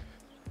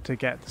to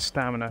get the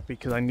stamina,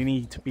 because I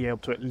need to be able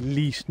to at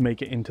least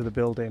make it into the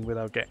building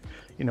without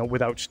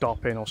without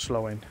stopping or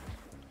slowing.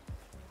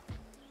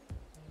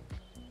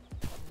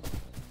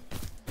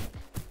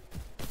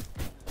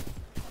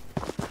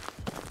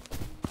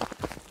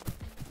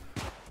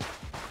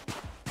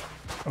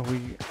 Are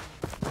we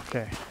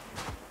okay?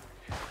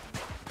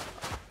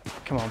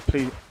 Come on,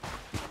 please.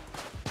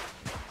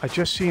 I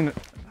just seen.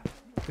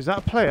 Is that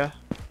a player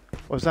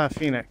or is that a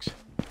Phoenix?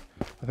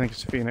 I think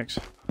it's a Phoenix.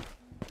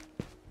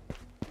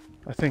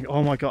 I think,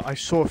 oh my god, I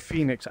saw a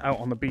Phoenix out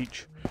on the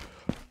beach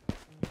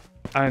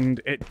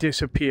and it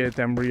disappeared,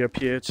 then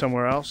reappeared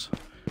somewhere else.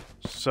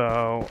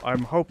 So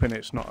I'm hoping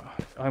it's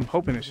not. I'm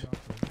hoping it's.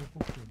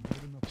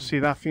 See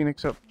that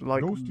Phoenix up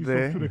like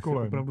there?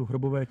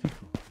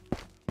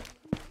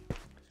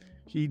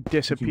 He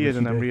disappeared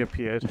and then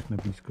reappeared.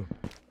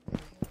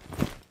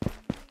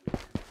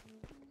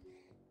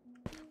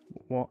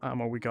 What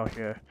ammo we got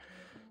here?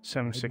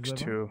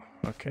 7.62.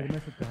 Okay.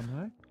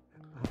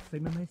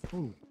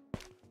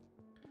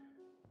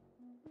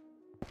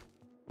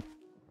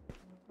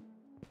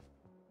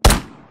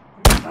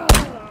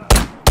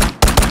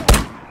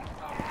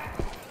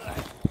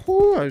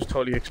 Ooh, I was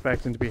totally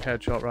expecting to be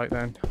headshot right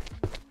then.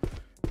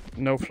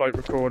 No flight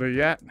recorder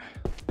yet.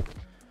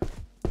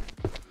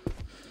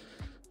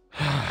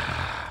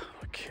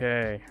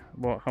 Okay,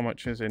 how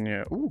much is in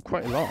here? Ooh,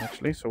 quite a lot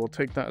actually, so we'll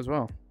take that as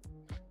well.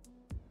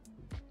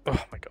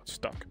 Oh my god,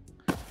 stuck.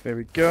 There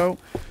we go.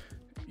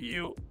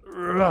 You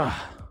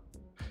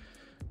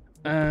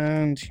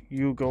and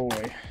you go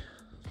away.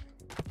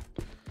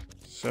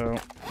 So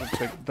we'll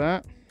take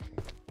that.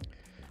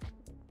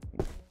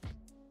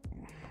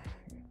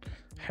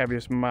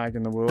 Heaviest mag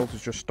in the world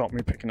has just stopped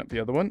me picking up the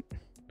other one.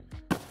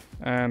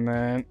 And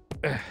then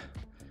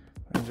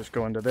and just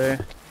go under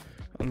there.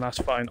 And that's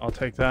fine, I'll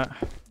take that.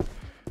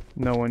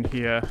 No one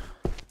here.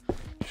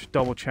 Just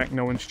double check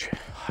no one's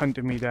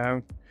hunting me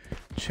down,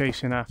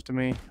 chasing after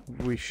me.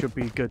 We should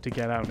be good to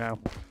get out now.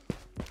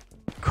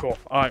 Cool.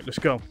 Alright, let's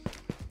go.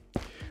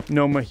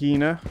 No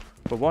Mahina.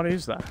 But what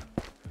is that?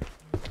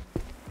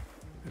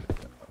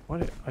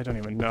 What? I don't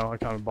even know. I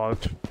can't be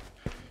bothered.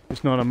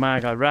 It's not a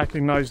mag I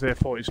recognize,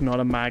 therefore it's not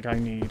a mag I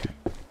need.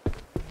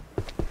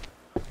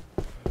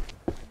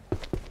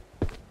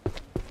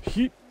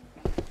 Heat.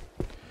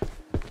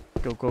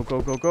 Go, go,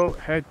 go, go, go.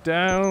 Head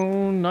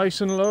down.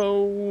 Nice and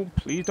low.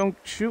 Please don't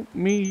shoot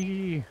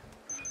me.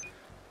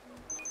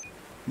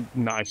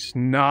 Nice,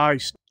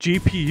 nice.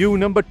 GPU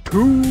number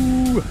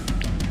 2.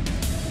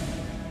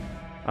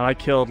 And I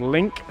killed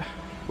Link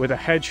with a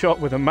headshot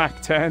with a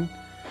Mac 10.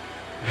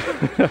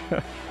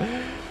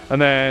 And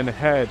then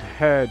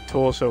head,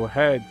 torso,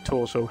 head,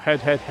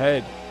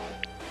 head.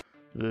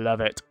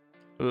 Love it.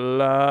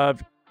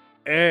 Love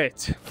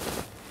it.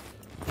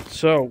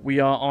 So we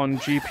are on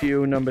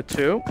GPU number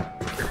 2.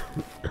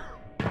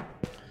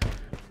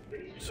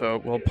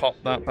 So we'll pop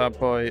that bad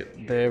boy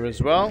there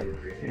as well.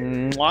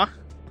 Mwah.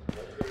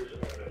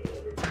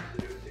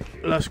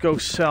 Let's go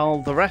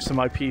sell the rest of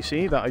my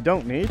PC that I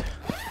don't need.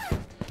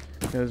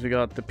 Because we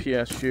got the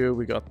PSU,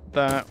 we got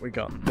that, we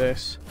got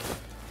this.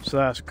 So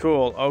that's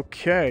cool.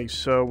 Okay,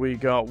 so we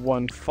got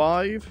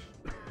 1.5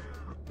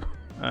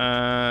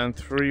 and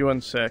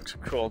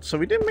 316. Cool. So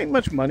we didn't make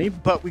much money,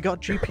 but we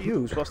got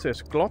GPUs. What's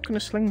this? Glock and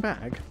a sling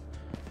bag?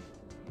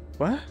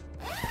 What?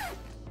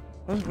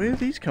 Where did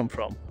these come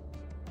from?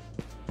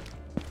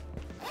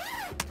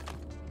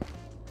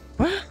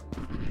 What?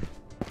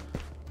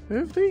 Where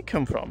have they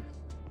come from?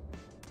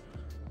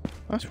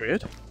 That's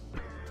weird.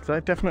 Because I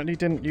definitely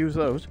didn't use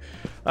those.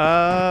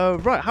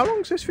 Right, how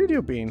long's this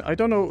video been? I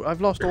don't know.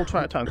 I've lost all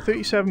track of time.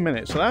 37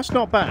 minutes. So that's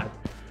not bad.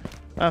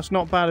 That's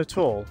not bad at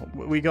all.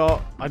 We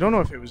got... I don't know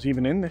if it was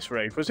even in this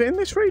raid. Was it in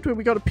this raid where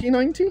we got a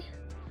P90?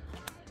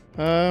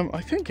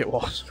 I think it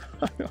was.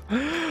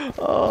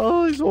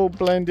 Oh, it's all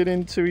blended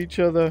into each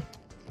other.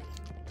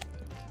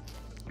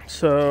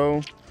 So...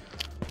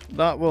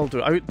 that will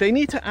do. They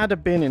need to add a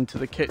bin into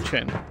the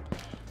kitchen.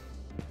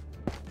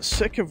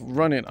 Sick of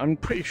running. I'm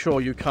pretty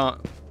sure you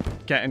can't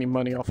get any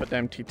money off an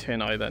empty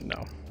tin either.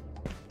 No.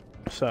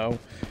 So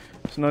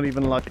it's not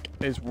even like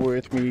it's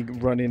worth me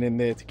running in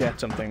there to get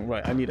something.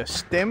 Right, I need a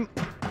stim.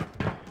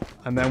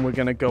 And then we're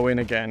gonna go in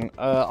again.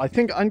 I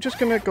think I'm just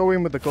gonna go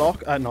in with the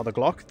Glock. Not the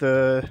Glock,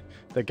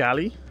 the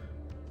galley.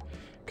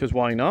 Because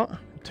why not?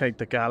 Take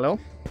the gallo.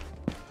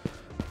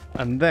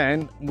 And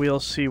then we'll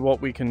see what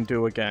we can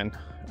do again.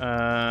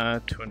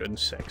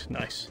 206,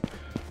 nice.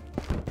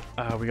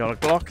 We got a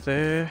Glock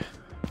there.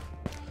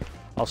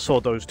 I'll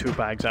sort those 2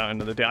 bags out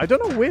another day. I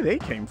don't know where they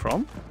came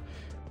from.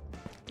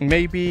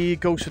 Maybe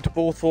Ghost of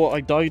Tabor thought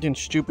I died in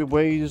stupid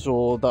ways,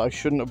 or that I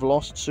shouldn't have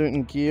lost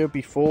certain gear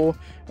before,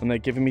 and they're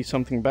giving me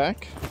something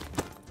back.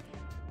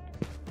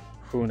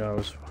 Who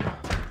knows?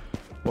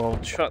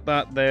 Well, shut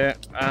that there.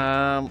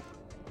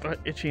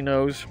 Itchy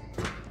nose.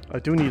 I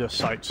do need a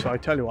sight, so I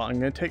tell you what, I'm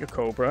going to take a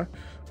Cobra.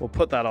 We'll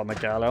put that on the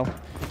gallo.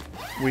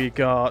 We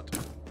got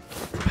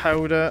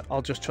powder.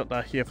 I'll just chuck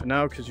that here for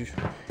now, because you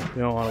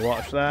don't want to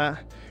watch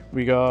that.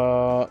 We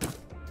got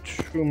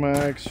 2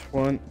 mags.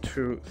 1,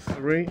 2,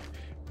 3.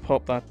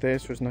 Pop that there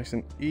so it's nice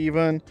and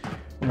even.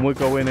 And we'll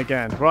go in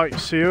again. Right,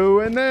 see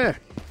you in there.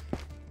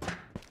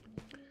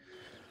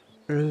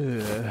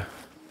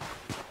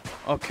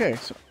 Okay,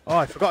 so... oh,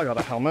 I forgot I got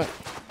a helmet.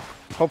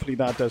 Hopefully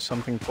that does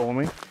something for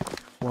me.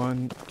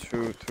 1,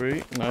 2,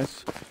 3.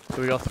 Nice.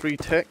 So we got 3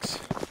 ticks.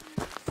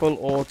 Full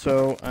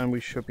auto, and we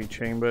should be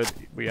chambered.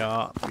 We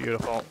are.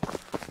 Beautiful.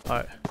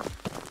 Alright.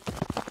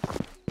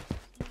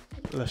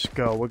 Let's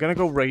go. We're gonna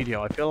go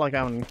radio. I feel like I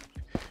haven't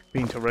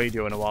been to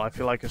radio in a while. I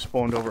feel like I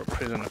spawned over at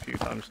prison a few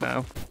times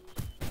now.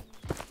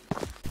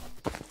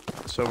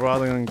 So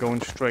rather than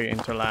going straight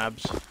into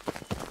labs,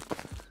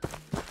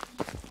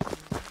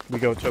 we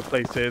go to a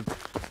place with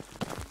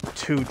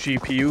 2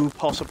 GPU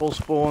possible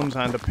spawns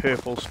and a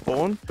purple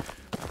spawn,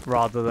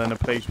 rather than a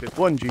place with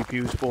 1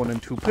 GPU spawn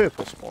and 2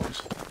 purple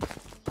spawns.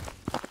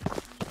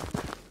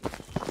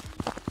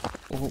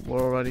 Oh,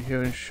 we're already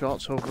hearing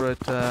shots over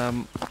at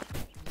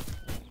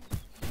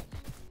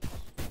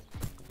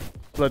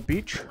Blood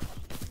Beach.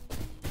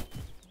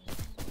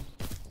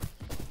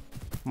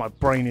 My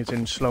brain is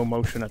in slow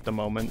motion at the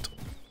moment.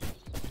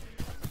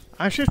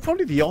 Actually, it's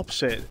probably the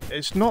opposite.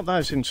 It's not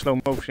that it's in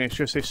slow motion, it's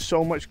just there's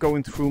so much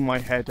going through my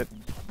head at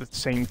the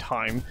same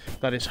time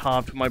that it's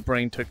hard for my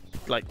brain to,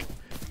 like,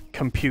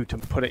 compute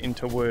and put it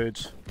into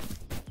words.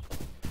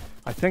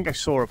 I think I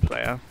saw a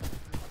player.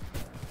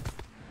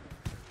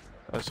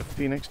 There's a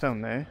Phoenix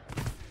down there.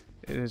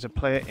 There's a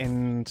player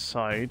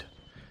inside.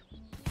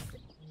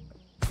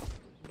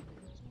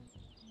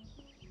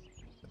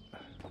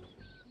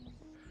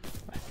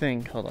 I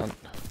think, hold on.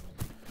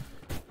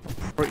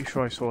 I'm pretty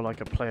sure I saw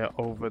like a player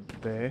over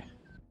there.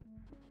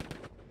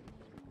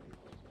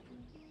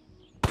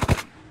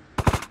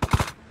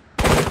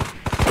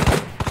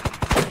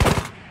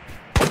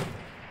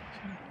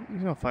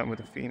 He's not fighting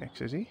with a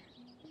Phoenix, is he?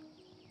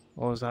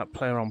 Or is that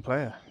player on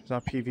player? Is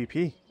that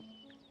PvP?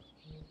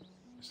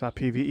 Is that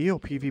PvE or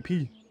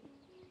PvP?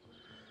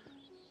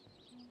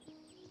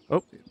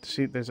 Oh,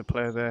 see, there's a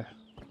player there.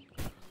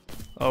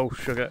 Oh,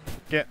 sugar.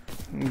 Get.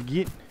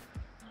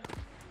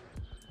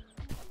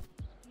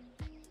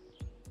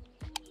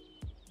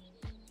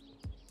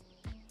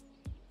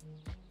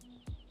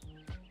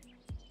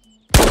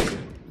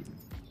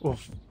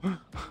 Oof.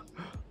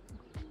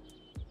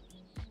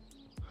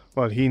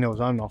 Well, he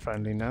knows I'm not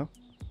friendly now.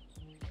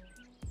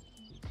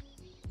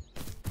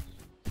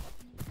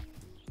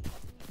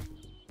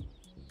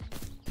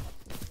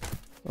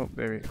 Oh,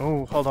 there we go.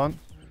 Oh, hold on.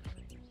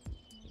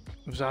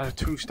 Was that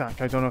a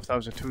 2-stack? I don't know if that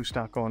was a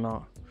 2-stack or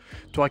not.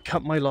 Do I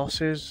cut my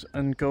losses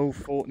and go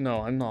for...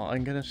 No, I'm not.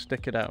 I'm going to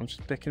stick it out. I'm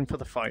sticking for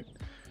the fight.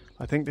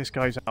 I think this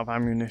guy's out of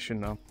ammunition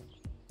now.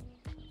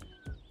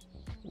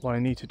 What I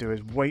need to do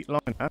is wait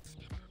long enough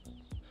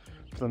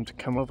for them to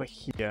come over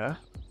here.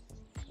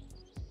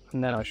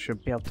 And then I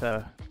should be able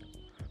to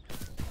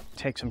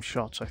take some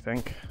shots, I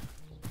think.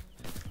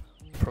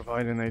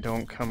 Providing they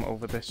don't come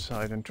over this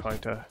side and try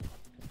to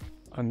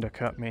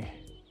undercut me.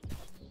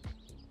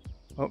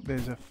 Oh,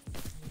 there's a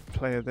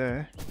player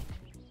there.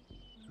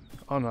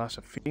 Oh no, that's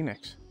a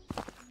Phoenix.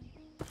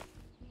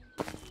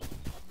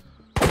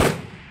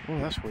 Oh,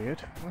 that's weird.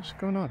 What's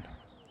going on?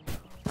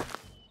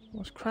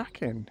 What's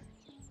cracking?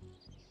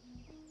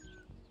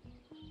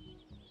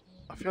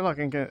 I feel like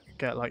I can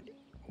get like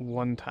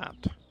one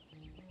tapped.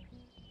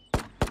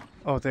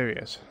 Oh, there he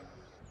is.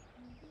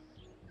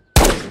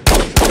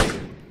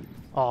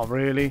 Oh,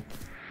 really?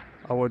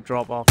 I would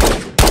drop off.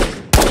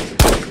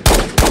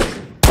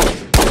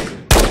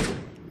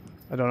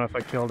 I don't know if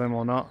I killed him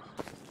or not.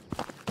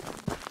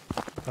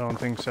 I don't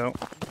think so.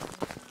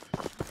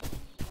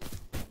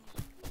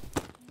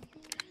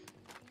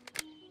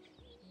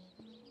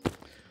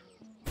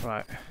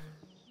 Right.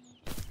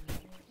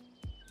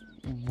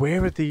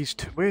 Where are these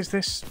two? Where's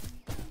this?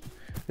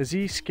 Is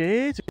he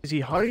scared? Is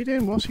he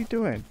hiding? What's he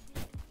doing?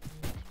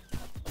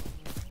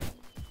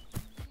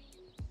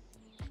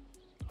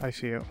 I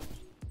see you.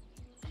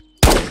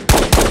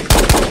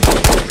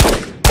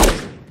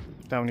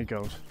 Down he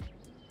goes.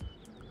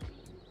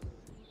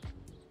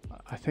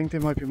 I think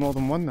there might be more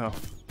than one though.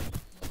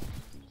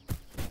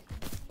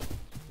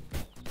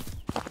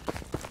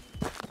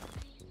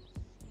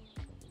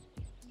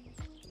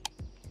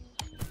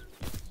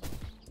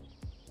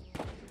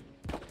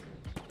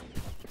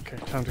 Okay,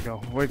 time to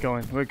go. We're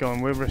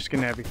going, we're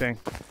risking everything.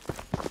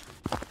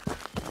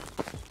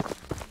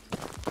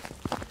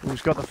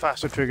 Who's got the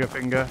faster trigger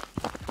finger?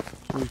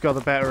 Who's got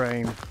the better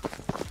aim?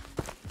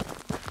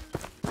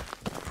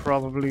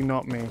 Probably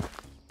not me.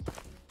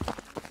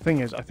 Thing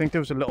is, I think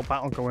there was a little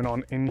battle going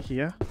on in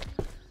here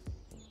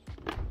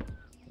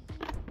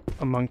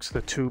amongst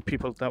the two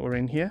people that were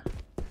in here,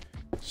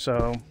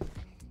 so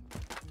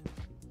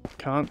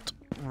can't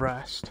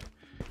rest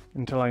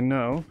until I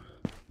know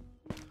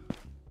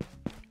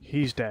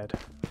he's dead.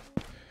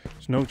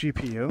 There's no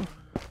GPU.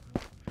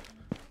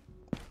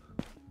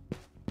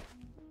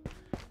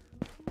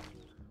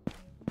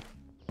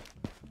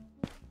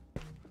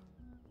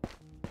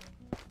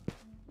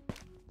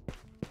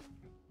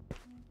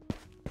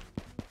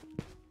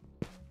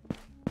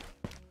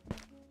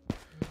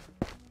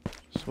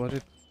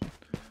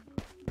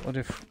 What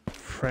did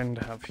friend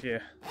have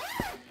here?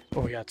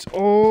 Oh yeah, it's,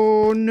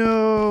 oh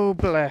no,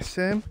 bless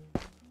him.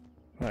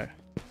 Right,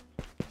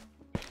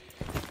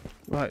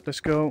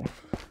 let's go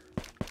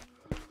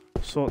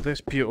sort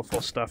this beautiful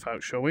stuff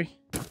out, shall we?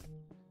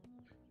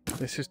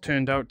 This has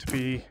turned out to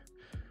be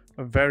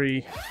a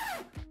very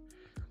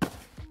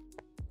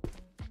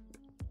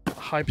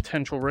high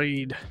potential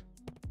raid.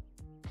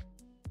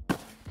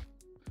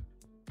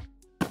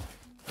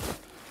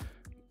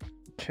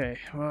 Okay,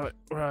 right.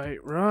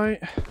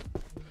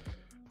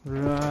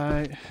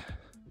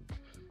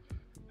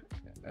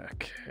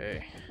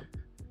 Okay.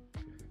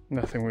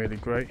 Nothing really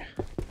great.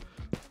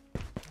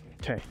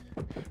 Okay.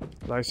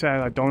 Like I said,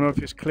 I don't know if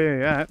it's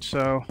clear yet,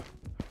 so...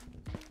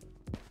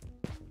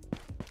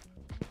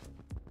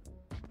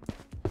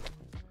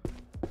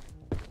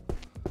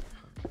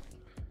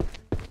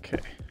 Okay.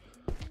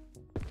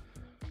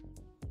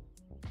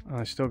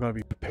 I still gotta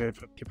be prepared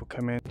for people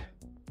come in.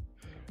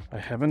 I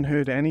haven't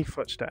heard any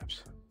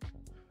footsteps.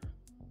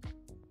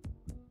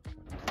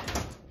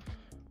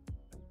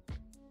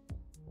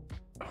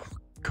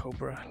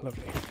 Cobra,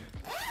 lovely.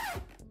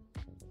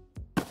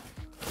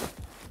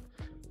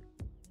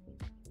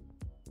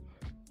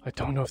 I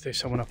don't know if there's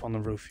someone up on the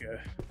roof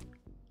here.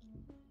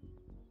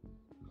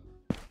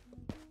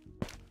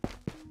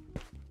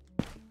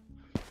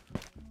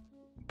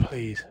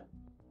 Please.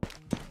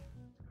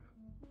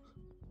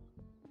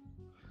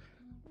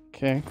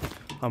 Okay,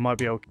 I might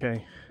be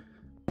okay.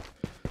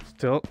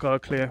 Still got a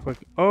clear.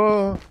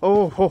 Oh,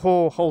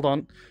 hold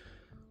on.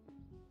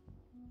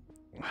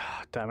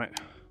 Damn it.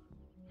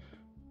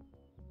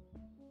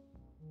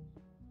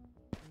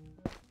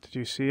 Did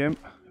you see him?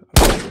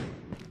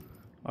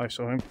 I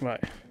saw him.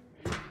 Right.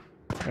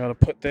 I gotta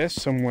put this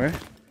somewhere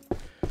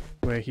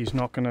where he's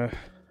not gonna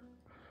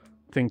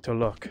think to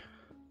look.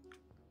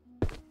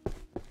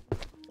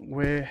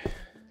 Where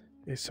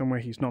is somewhere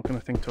he's not gonna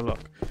think to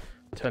look?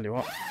 Tell you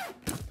what.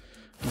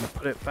 I'm gonna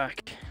put it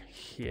back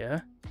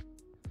here.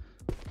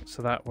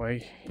 So that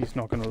way he's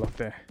not going to look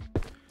there.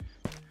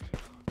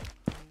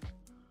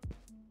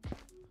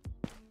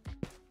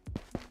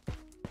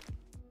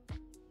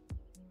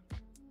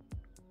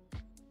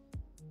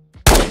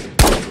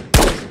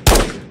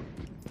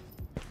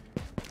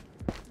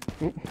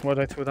 Ooh, why did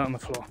I throw that on the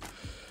floor?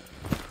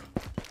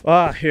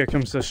 Ah, here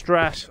comes the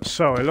stress.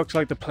 So it looks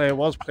like the player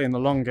was playing the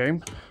long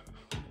game.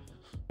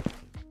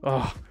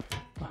 Oh.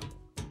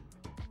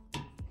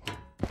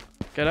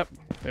 Get up.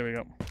 There we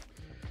go.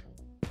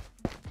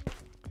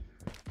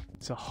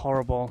 It's a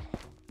horrible...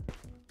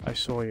 I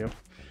saw you.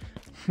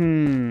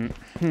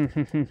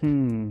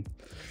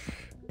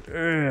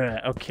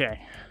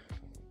 Okay.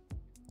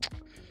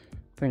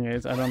 Thing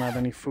is, I don't have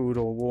any food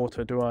or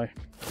water, do I?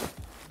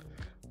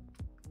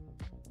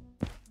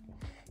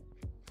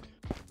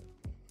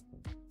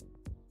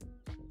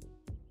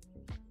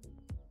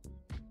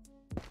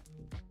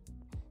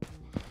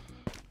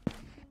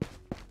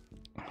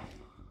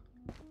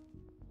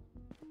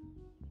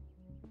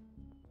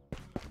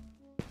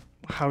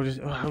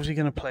 How's he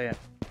gonna play it?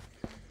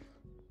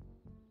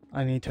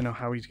 I need to know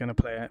how he's gonna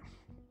play it.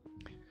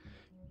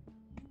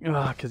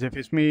 Because if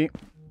it's me,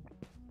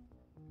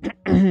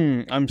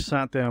 I'm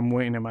sat there, I'm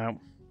waiting him out.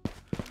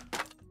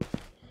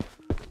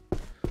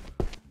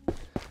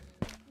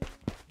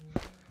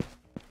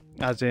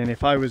 As in,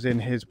 if I was in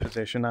his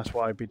position, that's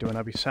what I'd be doing.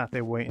 I'd be sat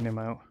there waiting him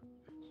out.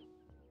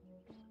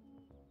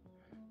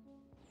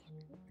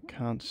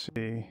 Can't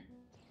see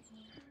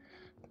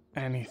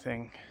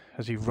anything.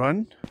 Has he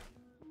run?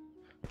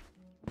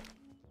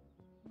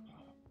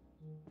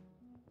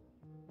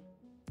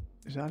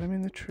 Is that him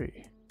in the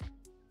tree?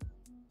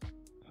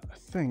 I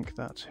think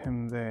that's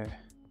him there.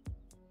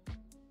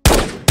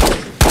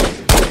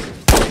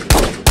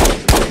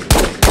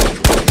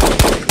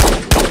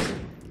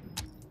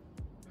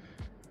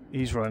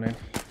 He's running.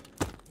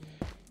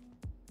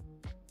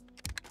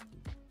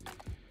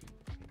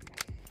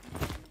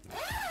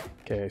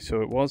 Okay,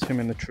 so it was him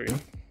in the tree.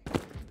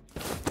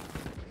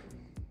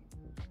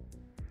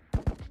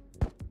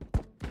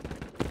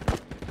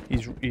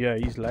 He's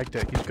legged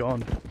it, he's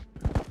gone.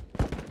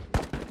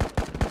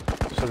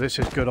 So this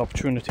is a good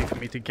opportunity for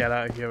me to get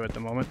out of here at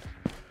the moment.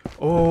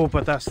 Oh,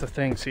 but that's the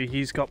thing. See,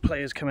 he's got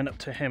players coming up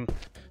to him.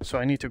 So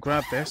I need to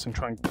grab this and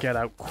try and get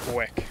out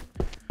quick.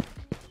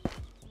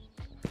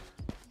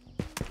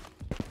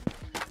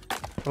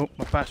 Oh,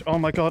 my batch. Oh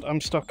my god,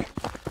 I'm stuck.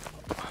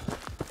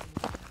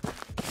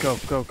 Go,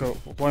 go, go.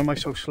 Why am I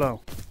so slow?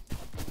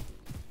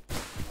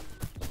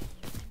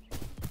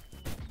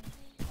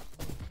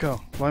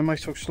 Go. Why am I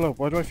so slow?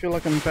 Why do I feel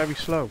like I'm very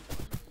slow?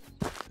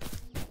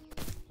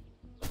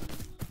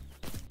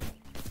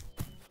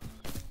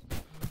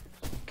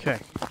 Okay,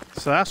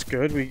 so that's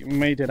good. We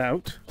made it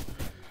out.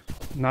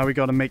 Now we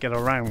got to make it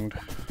around.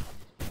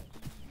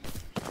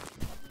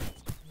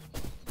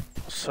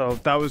 So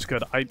that was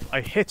good. I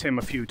hit him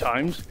a few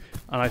times,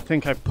 and I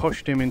think I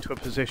pushed him into a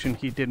position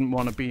he didn't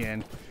want to be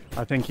in.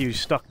 I think he was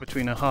stuck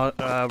between a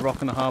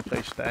rock and a hard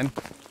place then.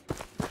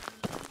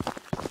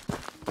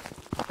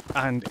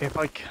 And if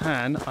I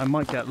can, I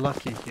might get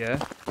lucky here.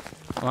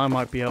 And I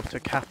might be able to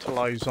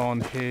capitalize on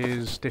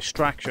his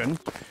distraction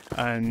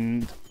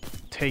and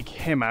take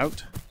him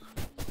out.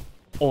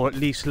 Or at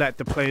least let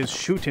the players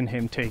shooting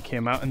him take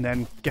him out and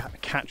then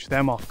catch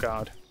them off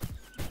guard.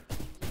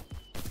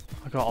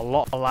 I got a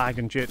lot of lag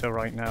and jitter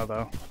right now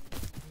though.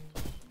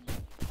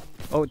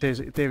 Oh, there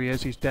he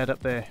is, he's dead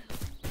up there.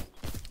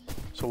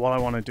 So what I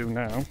want to do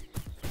now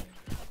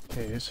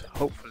is,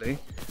 hopefully,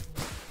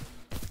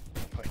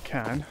 if I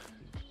can...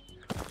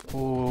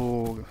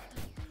 Oh...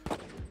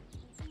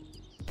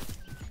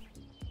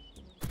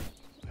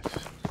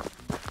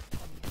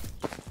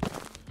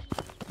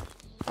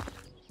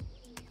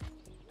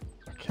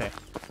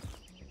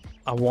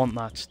 I want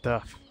that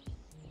stuff.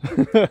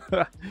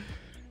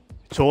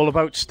 It's all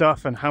about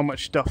stuff and how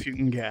much stuff you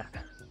can get.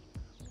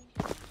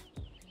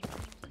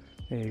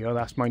 There you go,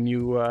 that's my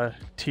new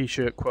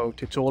t-shirt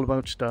quote. It's all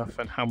about stuff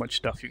and how much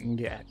stuff you can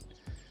get.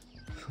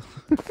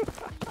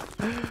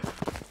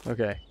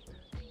 Okay.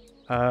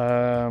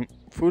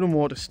 Food and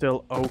water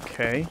still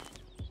okay.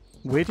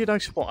 Where did I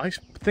spot?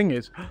 Thing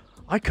is,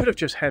 I could have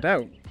just head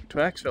out to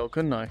Exfil,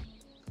 couldn't I?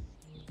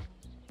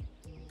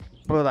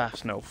 But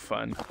that's no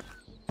fun.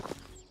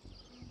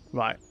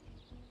 Right.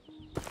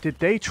 Did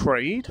they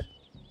trade?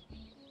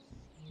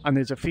 And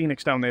there's a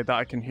Phoenix down there that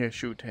I can hear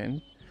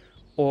shooting.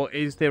 Or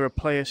is there a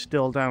player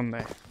still down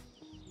there?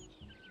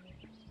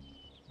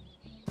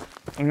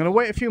 I'm going to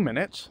wait a few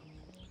minutes.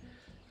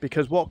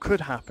 Because what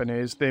could happen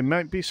is there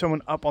might be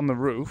someone up on the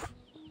roof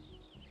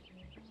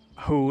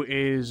who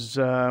is,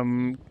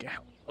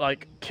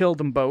 like, killed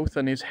them both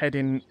and is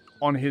heading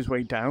on his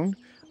way down.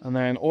 And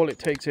then all it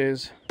takes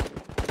is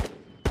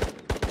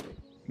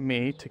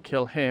me to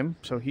kill him.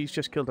 So he's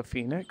just killed a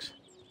Phoenix.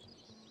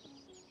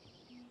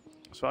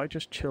 So I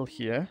just chill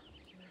here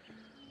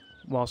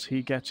whilst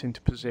he gets into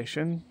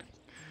position.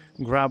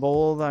 Grab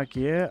all that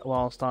gear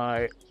whilst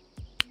I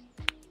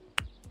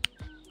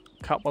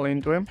couple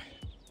into him.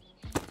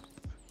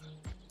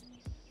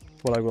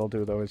 What I will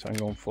do though is I'm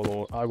going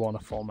full. I want a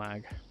full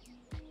mag.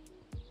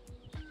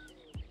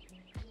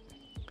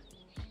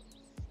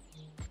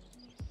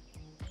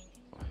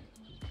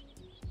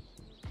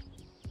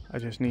 I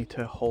just need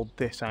to hold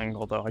this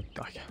angle though.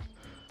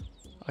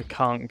 I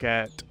can't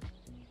get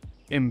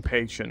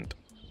impatient.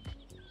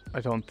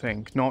 I don't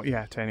think. Not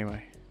yet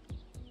anyway.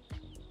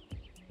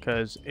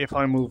 Because if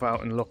I move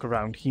out and look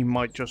around, he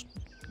might just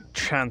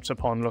chance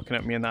upon looking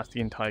at me and that's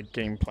the entire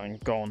game plan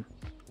gone.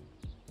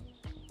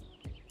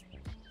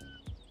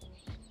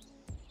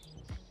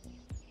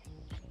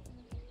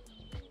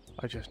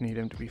 I just need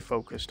him to be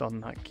focused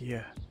on that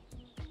gear.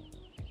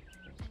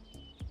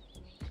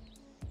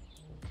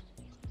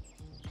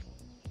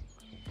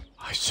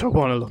 I so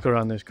want to look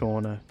around this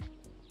corner.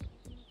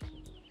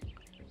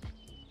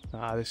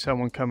 Ah, there's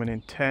someone coming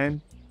in.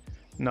 10,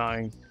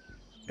 9,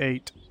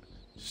 8,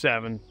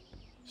 7,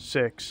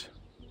 6,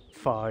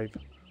 5,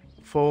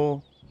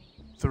 4,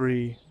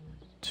 3,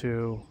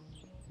 2,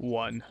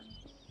 1.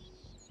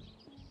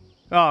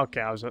 Oh,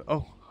 okay, I was...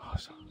 Oh, I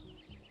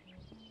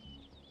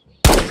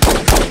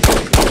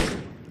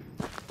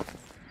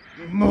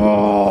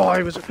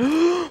was...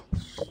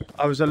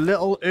 I was a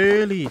little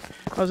early.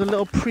 I was a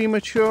little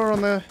premature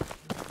on the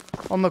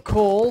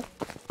call.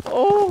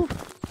 Oh!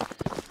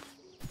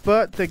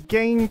 But the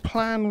game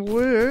plan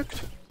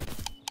worked.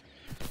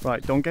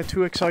 Right, don't get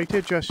too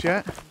excited just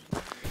yet.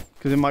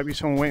 Because there might be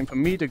someone waiting for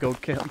me to go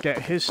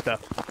get his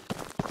stuff.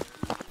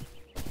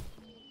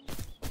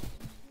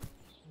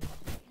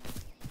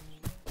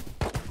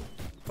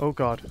 Oh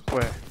god,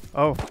 where?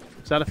 Oh,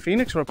 is that a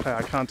Phoenix or a player?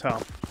 I can't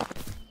tell.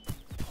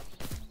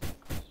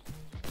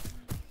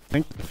 I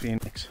think the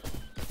Phoenix.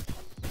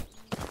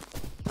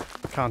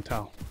 Can't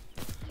tell.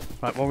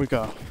 Right, what we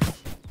got?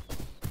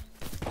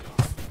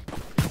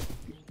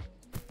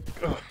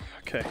 Oh,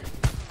 okay.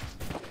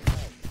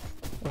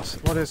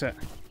 What is it?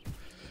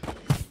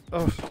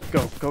 Oh,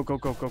 go.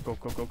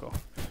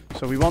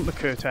 So we want the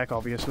Kurtek,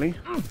 obviously.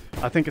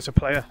 I think it's a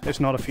player. It's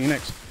not a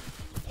Phoenix.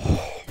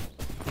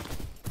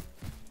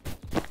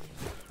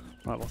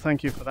 Right, well,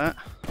 thank you for that.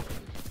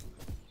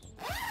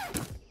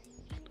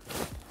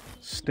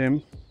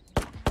 Stim.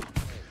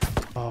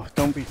 Oh,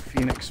 don't be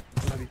Phoenix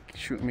bloody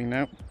shooting me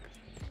now.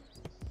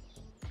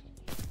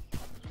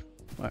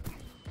 Right.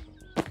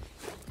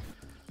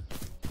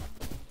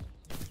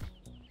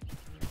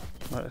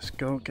 Right, let's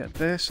go get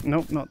this.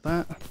 Nope, not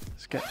that.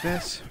 Let's get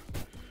this.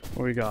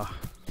 What we got?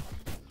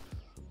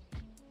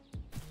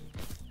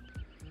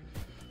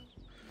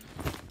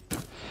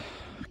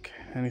 Okay,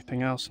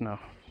 anything else? No,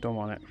 don't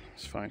want it.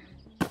 It's fine.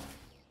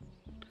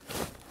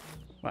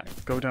 Right,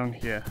 go down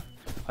here.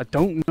 I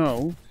don't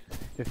know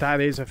if that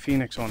is a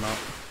Phoenix or not.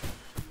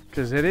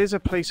 Because it is a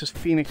place as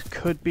Phoenix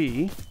could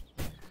be.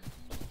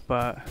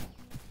 But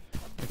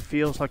it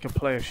feels like a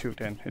player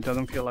shooting. It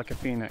doesn't feel like a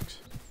Phoenix.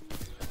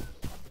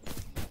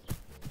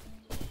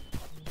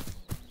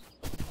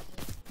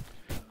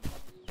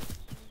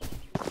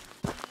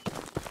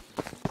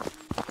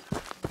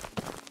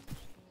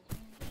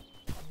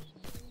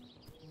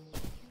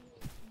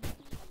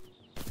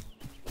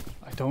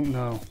 I don't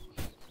know.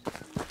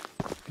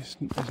 It's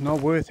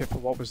not worth it for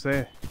what was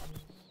there.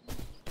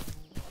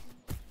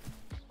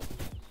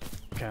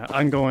 Okay,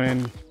 I'm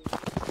going...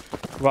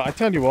 Right, I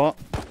tell you what.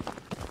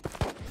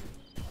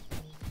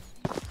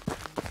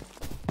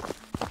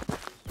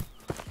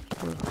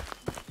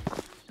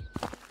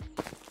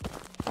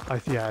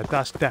 Yeah,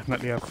 that's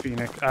definitely a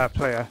Phoenix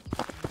player.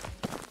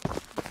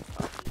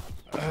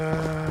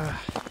 I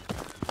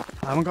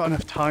haven't got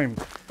enough time.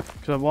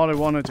 Because what I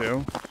want to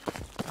do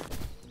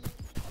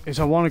is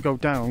I want to go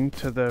down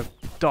to the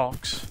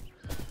docks.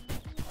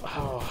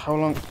 Oh, how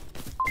long?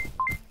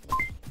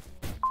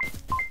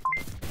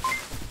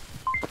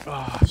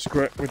 Oh,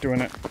 screw it, we're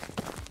doing it.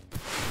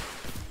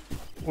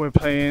 We're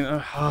playing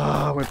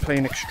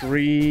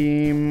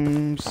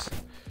extremes.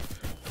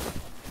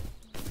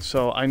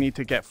 So I need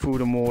to get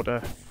food and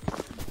water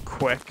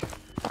quick.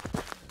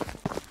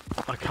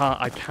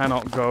 I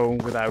cannot go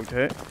without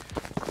it.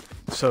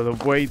 So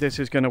the way this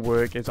is going to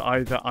work is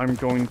either I'm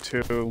going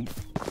to,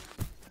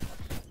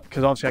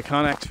 because obviously I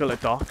can't exfil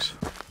at docks.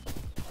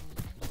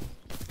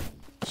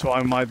 So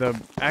I'm either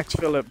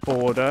exfil at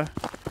border,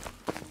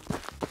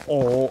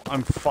 or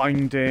I'm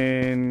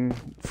finding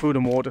food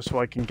and water so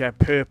I can get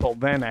purple,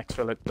 then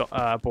exfil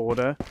at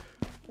border,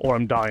 or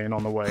I'm dying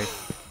on the way.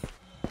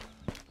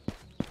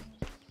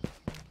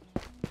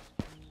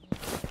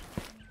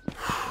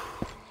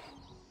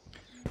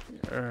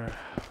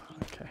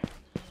 Okay.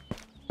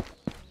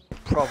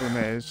 Problem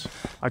is,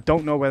 I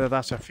don't know whether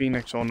that's a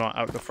Phoenix or not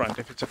out the front.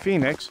 If it's a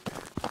Phoenix,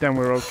 then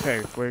we're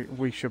okay.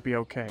 We should be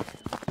okay.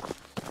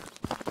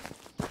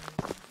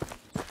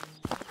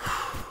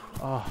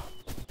 Oh,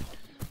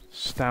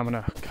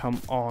 stamina,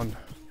 come on.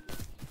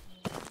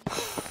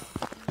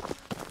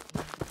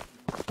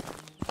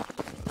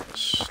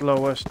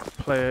 Slowest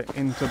player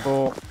in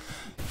Tabor.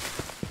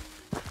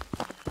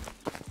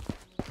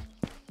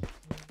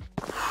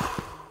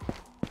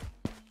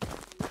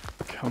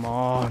 Come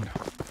on.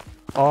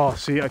 Oh,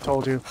 see, I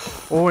told you.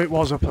 Oh, it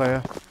was a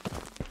player.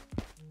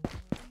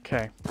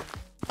 Okay.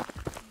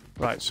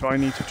 Right, so I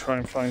need to try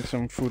and find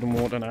some food and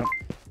water now.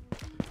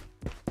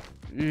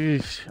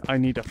 Eesh, I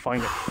need to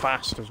find it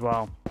fast as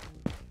well.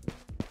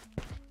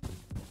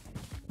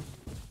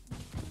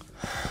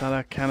 that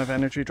a can of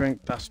energy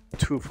drink? That's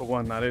 2 for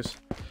 1, that is.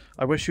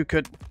 I wish you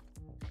could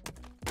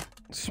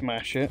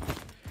smash it.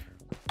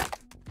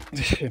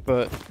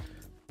 But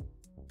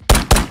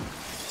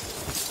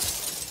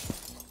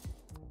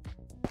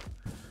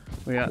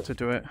we had to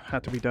do it.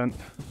 Had to be done.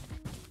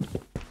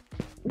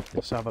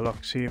 Let's have a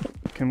look. See if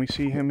can we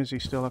see him? Is he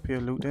still up here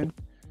looting?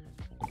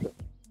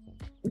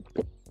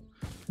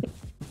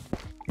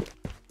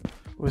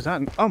 Was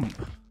that an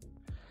ump?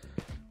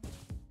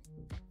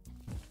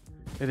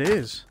 It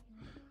is.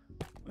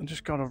 I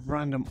just got a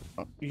random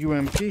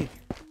UMP.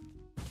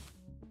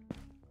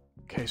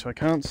 Okay, so I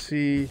can't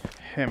see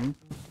him.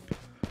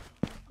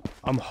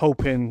 I'm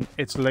hoping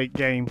it's late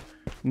game.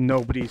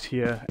 Nobody's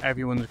here.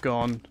 Everyone's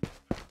gone.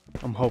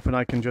 I'm hoping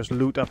I can just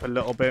loot up a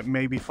little bit.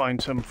 Maybe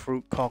find some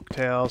fruit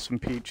cocktails, some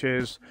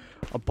peaches,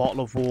 a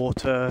bottle of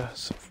water,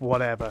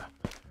 whatever.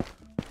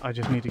 I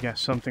just need to get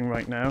something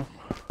right now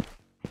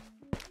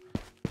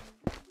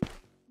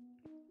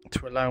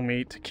to allow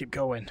me to keep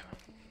going.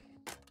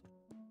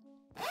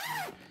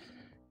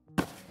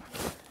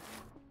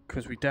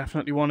 Because we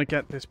definitely want to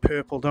get this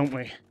purple, don't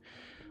we?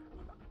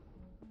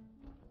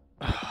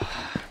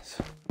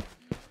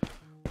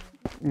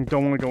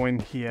 Don't want to go in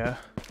here.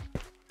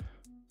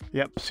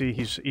 Yep, see,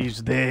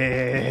 he's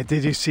there.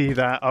 Did you see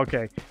that?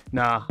 Okay.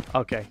 Nah,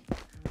 okay.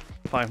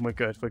 Fine, we're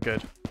good, we're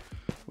good.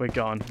 We're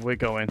gone, we're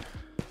going.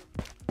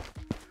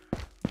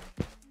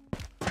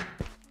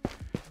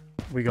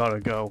 We gotta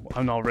go.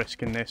 I'm not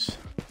risking this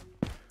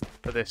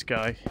for this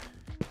guy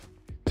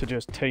to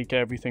just take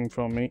everything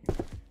from me.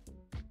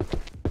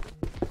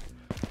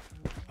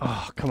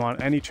 Oh, come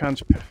on. Any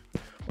chance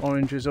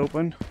orange is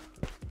open?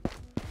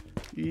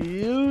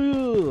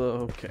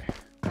 Okay.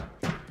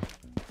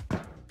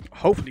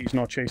 Hopefully he's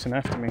not chasing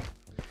after me.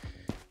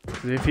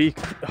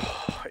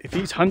 If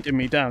he's hunting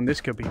me down,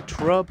 this could be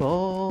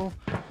trouble.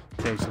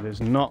 Okay, so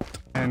there's not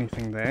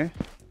anything there.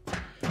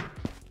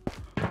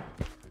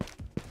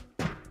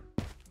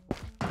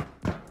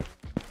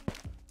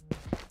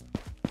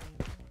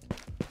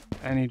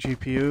 Any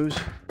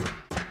GPUs?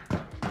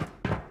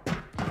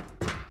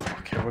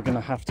 Okay, we're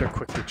gonna have to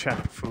quickly check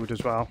food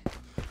as well.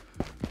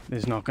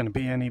 There's not gonna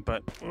be any,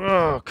 but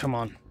oh, come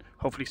on.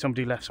 Hopefully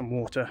somebody left some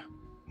water.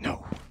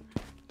 No.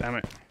 Damn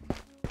it.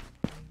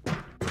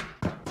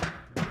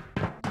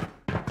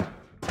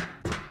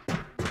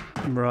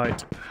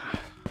 Right.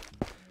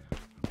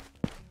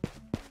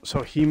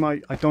 So he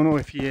might, I don't know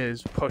if he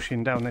is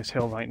pushing down this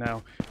hill right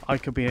now. I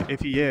could be, if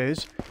he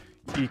is,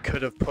 he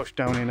could have pushed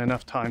down in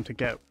enough time to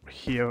get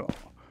here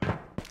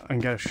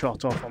and get a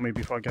shot off on me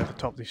before I get to the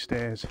top of these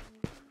stairs.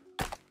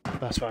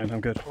 That's fine,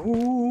 I'm good.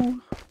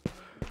 Ooh,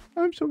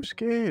 I'm so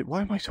scared.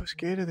 Why am I so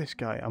scared of this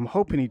guy? I'm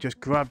hoping he just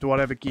grabbed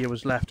whatever gear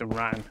was left and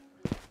ran.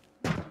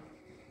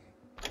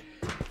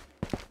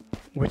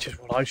 Which is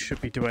what I should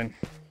be doing.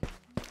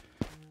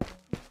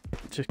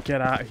 Just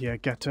get out of here,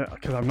 get to,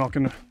 because I'm not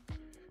gonna,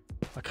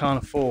 I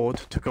can't afford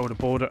to go to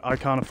border, I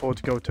can't afford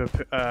to go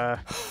to,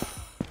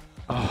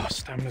 oh,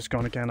 stamina's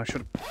gone again. I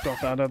should have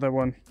got that other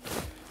one,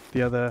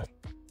 the other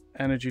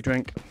energy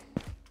drink.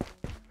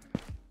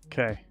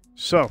 Okay,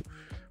 so,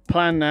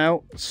 plan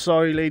now.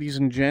 Sorry ladies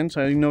and gents,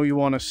 I know you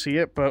want to see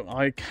it, but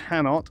I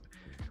cannot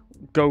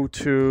go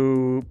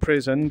to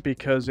prison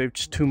because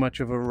it's too much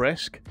of a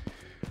risk.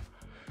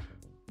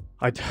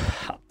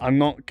 I'm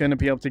not going to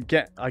be able to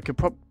get, I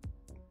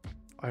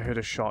heard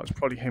a shot. It's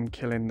probably him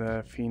killing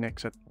the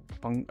Phoenix at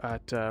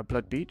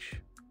Blood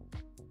Beach.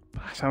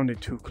 But that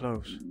sounded too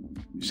close.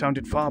 It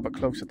sounded far but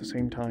close at the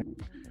same time.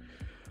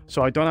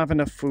 So I don't have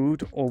enough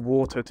food or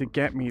water to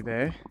get me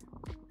there.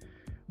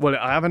 Well,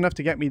 I have enough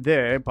to get me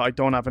there, but I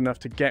don't have enough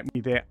to get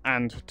me there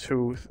and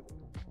to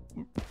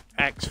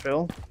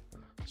exfil.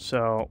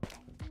 So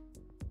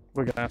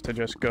we're going to have to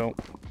just go.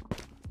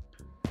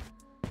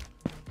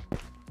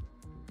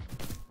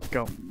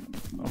 Go.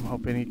 I'm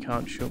hoping he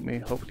can't shoot me.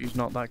 Hopefully he's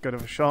not that good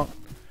of a shot.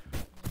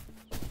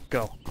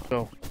 Go,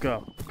 go,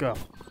 go, go.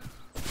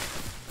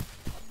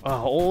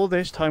 Oh, all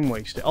this time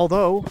wasted.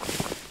 Although,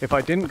 if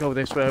I didn't go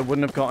this way, I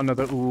wouldn't have got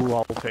another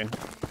alt in.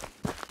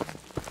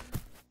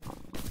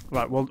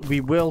 Right, well,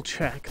 we will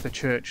check the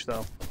church,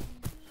 though.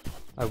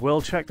 I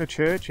will check the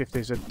church. If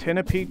there's a tin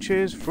of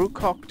peaches, fruit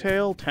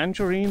cocktail,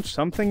 tangerine,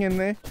 something in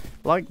there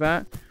like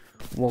that,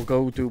 we'll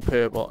go do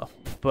purple.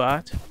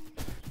 But,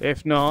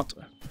 if not,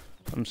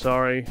 I'm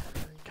sorry,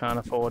 can't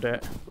afford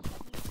it.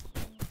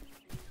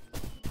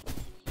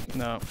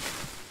 No.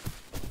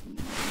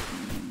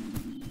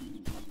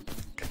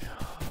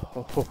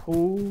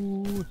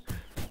 Oh,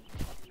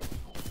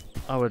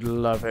 I would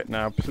love it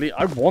now. Please,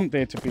 I want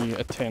there to be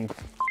a tin.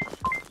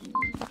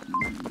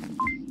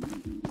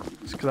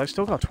 It's because I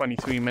still got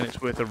 23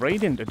 minutes worth of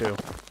raiding to do.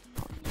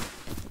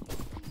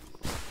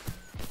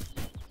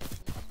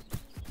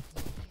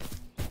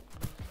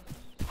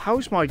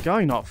 How's my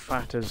guy not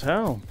fat as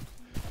hell?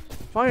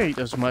 If I ate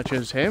as much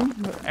as him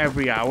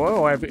every hour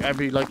or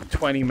every like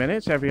 20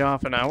 minutes, every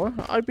half an hour,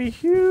 I'd be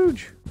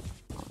huge.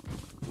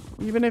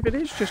 Even if it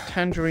is just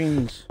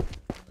tangerines.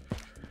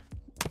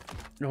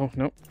 Oh,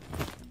 no.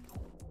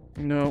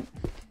 No.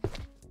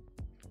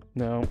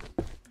 No.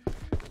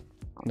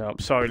 No,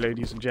 sorry,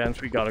 ladies and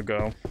gents, we gotta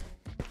go.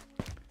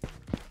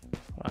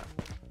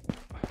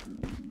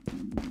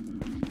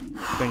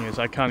 Thing is,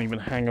 I can't even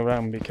hang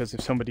around because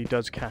if somebody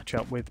does catch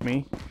up with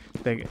me,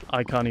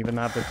 I can't even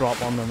have the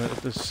drop on them at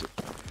this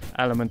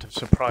element of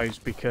surprise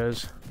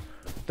because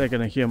they're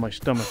gonna hear my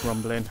stomach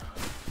rumbling.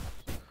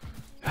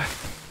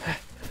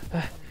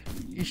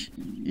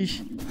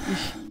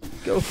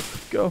 Go,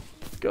 go,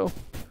 go.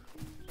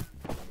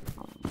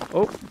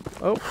 Oh,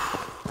 oh.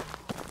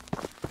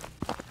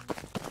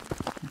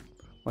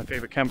 My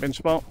favorite camping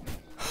spot.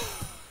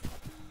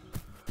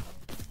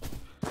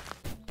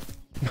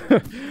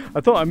 I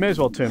thought I may as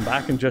well turn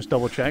back and just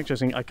double check. Just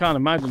think, I can't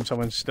imagine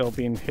someone's still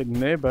being hidden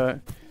there,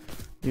 but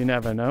you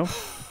never know.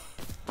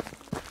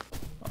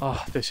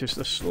 Oh, this is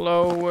the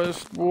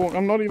slowest walk.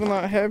 I'm not even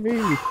that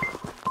heavy.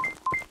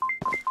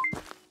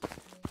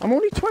 I'm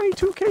only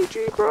 22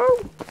 kg, bro.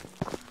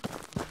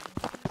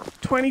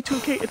 22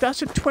 kg.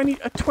 That's a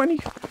 20.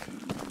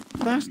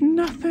 That's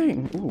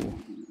nothing. Ooh,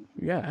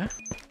 yeah.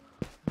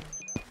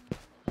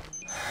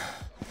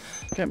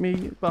 Get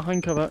me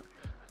behind cover.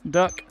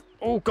 Duck.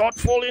 Oh God,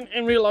 falling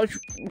in real life.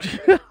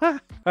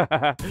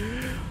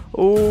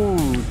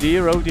 Oh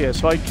dear.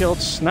 So I killed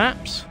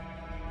Snaps.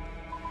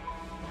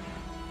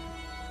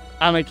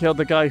 And I killed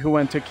the guy who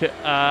went to kill...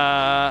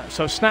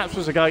 so Snaps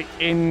was the guy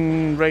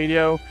in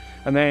radio.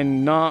 And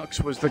then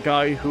Narcs was the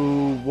guy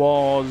who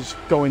was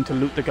going to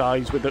loot the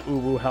guys with the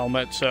Uwu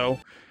helmet. So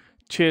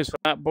cheers for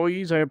that,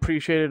 boys. I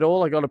appreciate it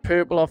all. I got a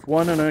purple off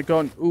one and I got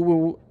an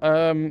Uwu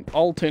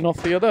Altin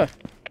off the other.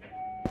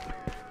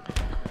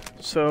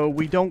 So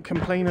we don't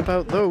complain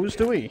about those,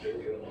 do we?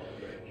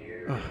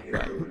 Oh,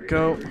 right,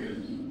 go.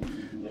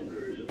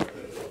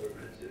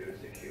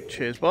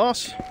 Cheers,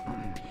 boss.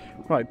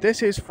 Right,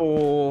 this is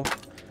for...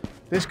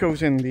 This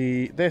goes in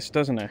the... This,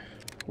 doesn't it?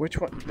 Which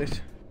one? This...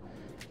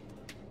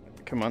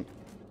 Come on.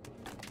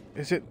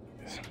 Is it...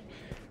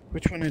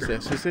 Which one is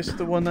this? Is this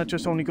the one that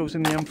just only goes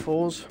in the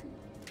M4s?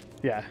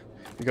 Yeah,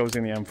 it goes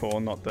in the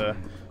M4, not the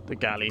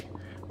galley.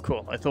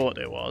 Cool, I thought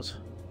it was.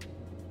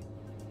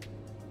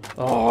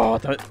 Oh,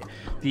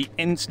 the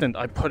instant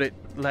I put it,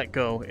 let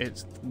go,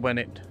 it's when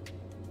it...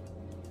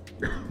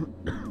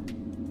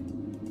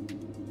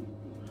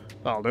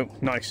 That'll do.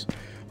 Nice.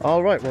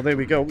 Alright, well there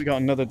we go. We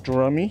got another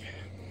drummy.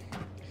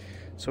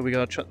 So we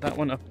gotta shut that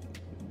one up.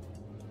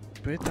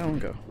 Where'd that one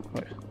go?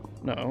 Wait,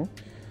 no.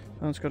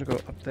 That's gotta go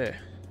up there.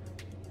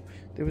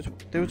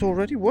 There was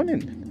already one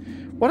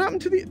in. What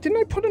happened to the... Didn't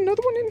I put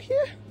another one in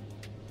here?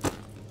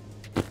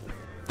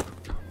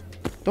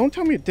 Don't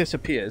tell me it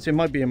disappears. It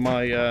might be in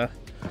my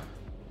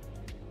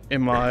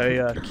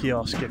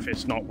kiosk if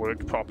it's not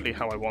worked properly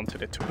how I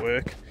wanted it to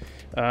work.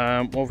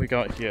 What have we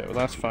got here? Well,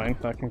 that's fine.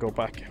 That can go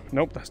back.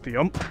 Nope, that's the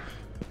ump.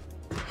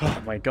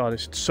 Oh my god,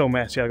 it's so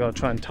messy. I gotta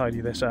try and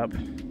tidy this up.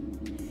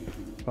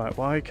 Right,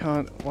 why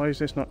is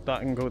this not...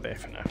 That can go there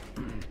for now.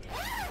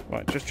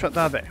 Right, just shut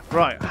that there.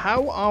 Right,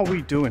 how are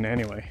we doing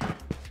anyway?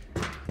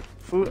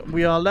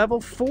 We are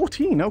level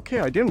 14. Okay,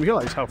 I didn't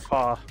realize how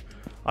far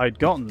I'd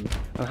gotten.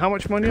 And how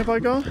much money have I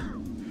got?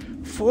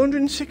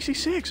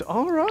 466.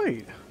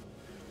 Alright.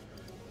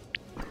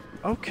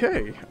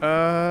 Okay.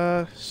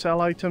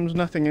 Sell items,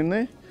 nothing in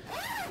there.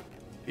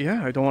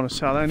 Yeah, I don't want to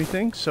sell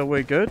anything, so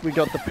we're good. We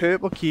got the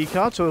purple key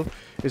card. So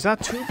is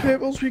that 2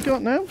 purples we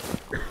got now?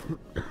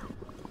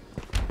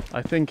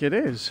 I think it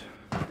is.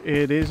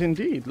 It is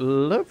indeed.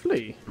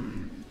 Lovely.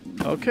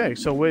 Okay,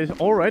 so we're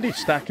already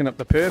stacking up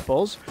the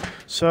purples.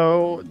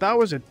 So that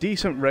was a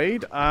decent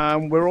raid.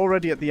 We're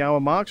already at the hour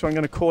mark, so I'm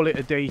going to call it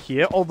a day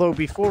here. Although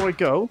before I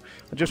go,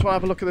 I just want to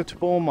have a look at the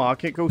Tabor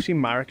market, go see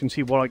Marek and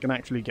see what I can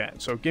actually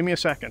get. So give me a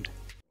second.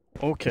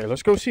 Okay,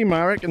 let's go see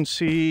Marek and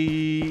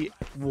see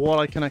what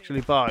I can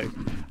actually buy.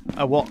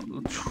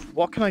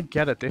 What can I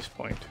get at this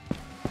point?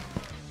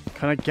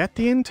 Can I get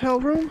the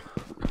intel room?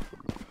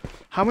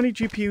 How many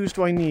GPUs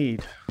do I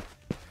need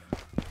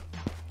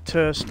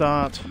to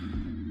start?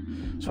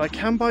 So I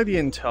can buy the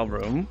intel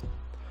room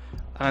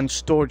and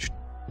storage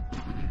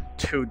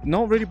 2.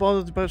 Not really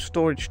bothered about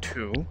storage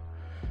 2.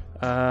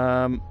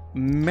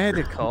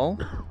 Medical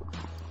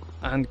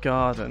and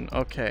garden.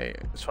 Okay,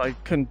 so I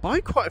can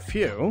buy quite a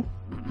few.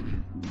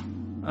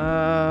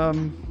 I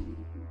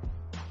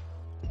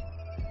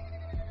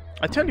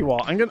tell you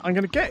what, I'm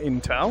gonna get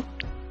intel.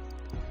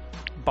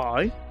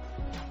 Buy.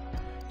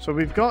 So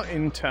we've got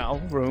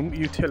intel room,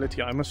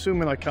 utility. I'm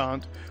assuming I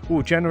can't.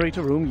 Ooh,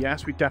 generator room.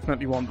 Yes, we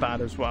definitely want that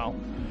as well.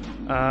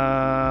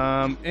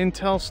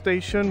 Intel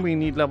station. We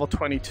need level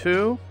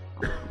 22.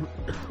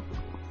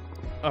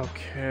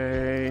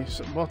 Okay.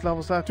 So what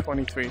level's that?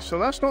 23. So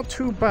that's not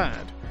too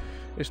bad.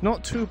 It's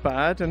not too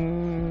bad,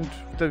 and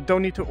they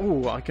don't need to.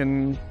 Ooh, I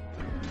can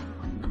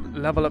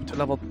level up to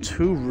level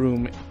 2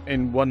 room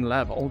in 1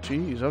 level.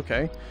 Jeez,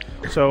 okay.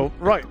 So,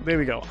 right, there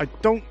we go.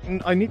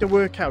 I need to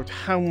work out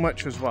how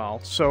much as well.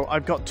 So,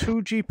 I've got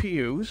 2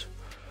 GPUs.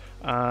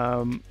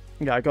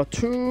 Yeah, I got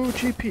 2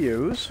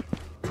 GPUs.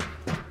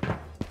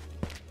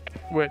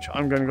 Which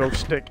I'm going to go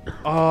stick...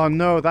 Oh,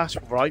 no, that's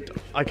right.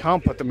 I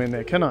can't put them in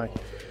there, can I?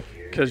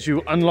 Because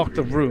you unlock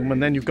the room,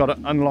 and then you've got to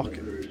unlock...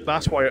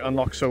 that's why it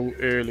unlocks so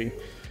early.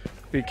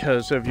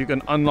 Because if you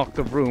can unlock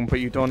the room, but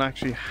you don't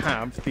actually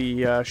have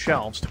the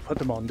shelves to put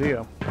them on, do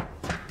you?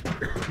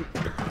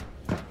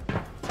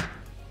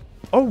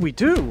 Oh, we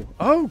do.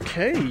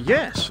 Okay,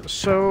 yes.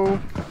 So,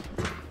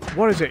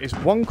 what is it? It's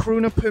 1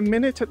 kroner per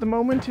minute at the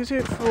moment, is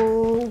it,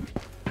 for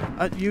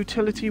at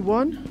utility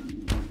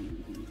 1?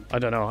 I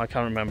don't know. I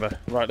can't remember.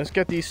 Right, let's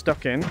get these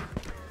stuck in,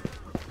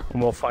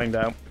 and we'll find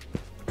out.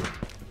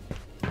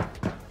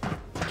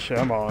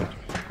 Come on.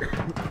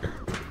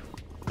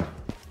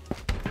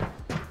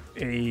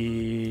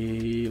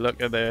 Hey,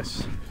 look at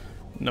this.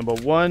 Number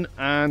 1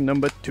 and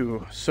number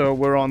 2. So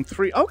we're on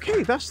 3.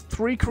 Okay, that's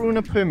 3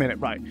 kroner per minute.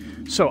 Right.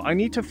 So I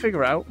need to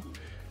figure out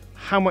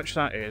how much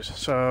that is.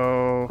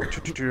 So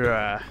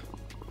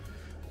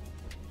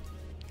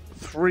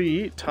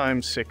 3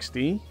 times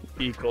 60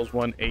 equals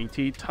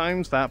 180.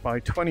 Times that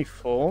by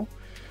 24.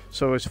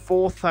 So it's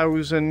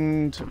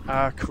 4,000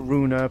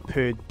 kroner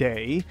per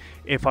day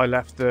if I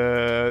left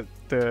the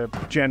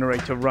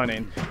generator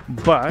running.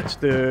 But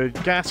the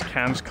gas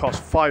cans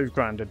cost 5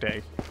 grand a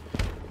day.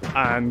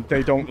 And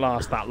they don't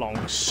last that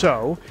long,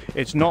 so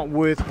it's not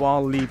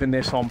worthwhile leaving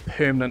this on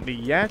permanently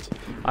yet.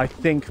 I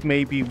think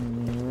maybe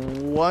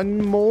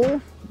 1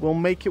 more will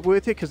make it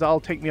worth it, because that'll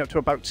take me up to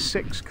about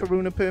 6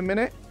 kroner per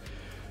minute.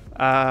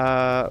 Hold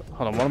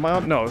on, what am I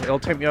on? No, it'll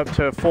take me up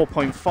to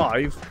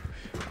 4.5,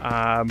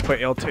 but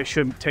it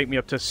should take me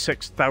up to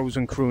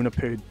 6,000 kroner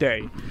per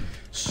day.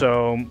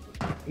 So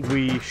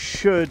we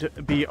should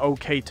be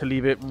okay to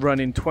leave it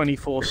running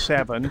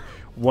 24/7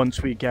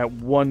 once we get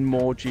 1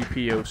 more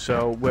GPU.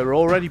 So we're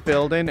already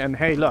building, and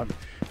hey, look,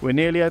 we're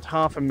nearly at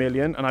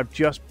 500,000, and I've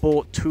just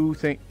bought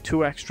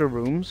 2 extra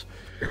rooms.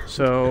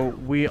 So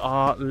we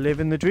are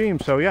living the dream.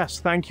 So yes,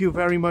 thank you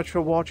very much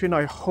for watching.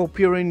 I hope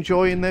you're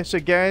enjoying this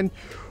again.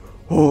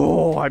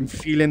 Oh, I'm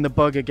feeling the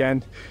bug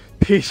again.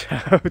 Peace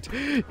out.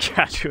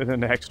 Catch you in the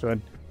next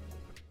one.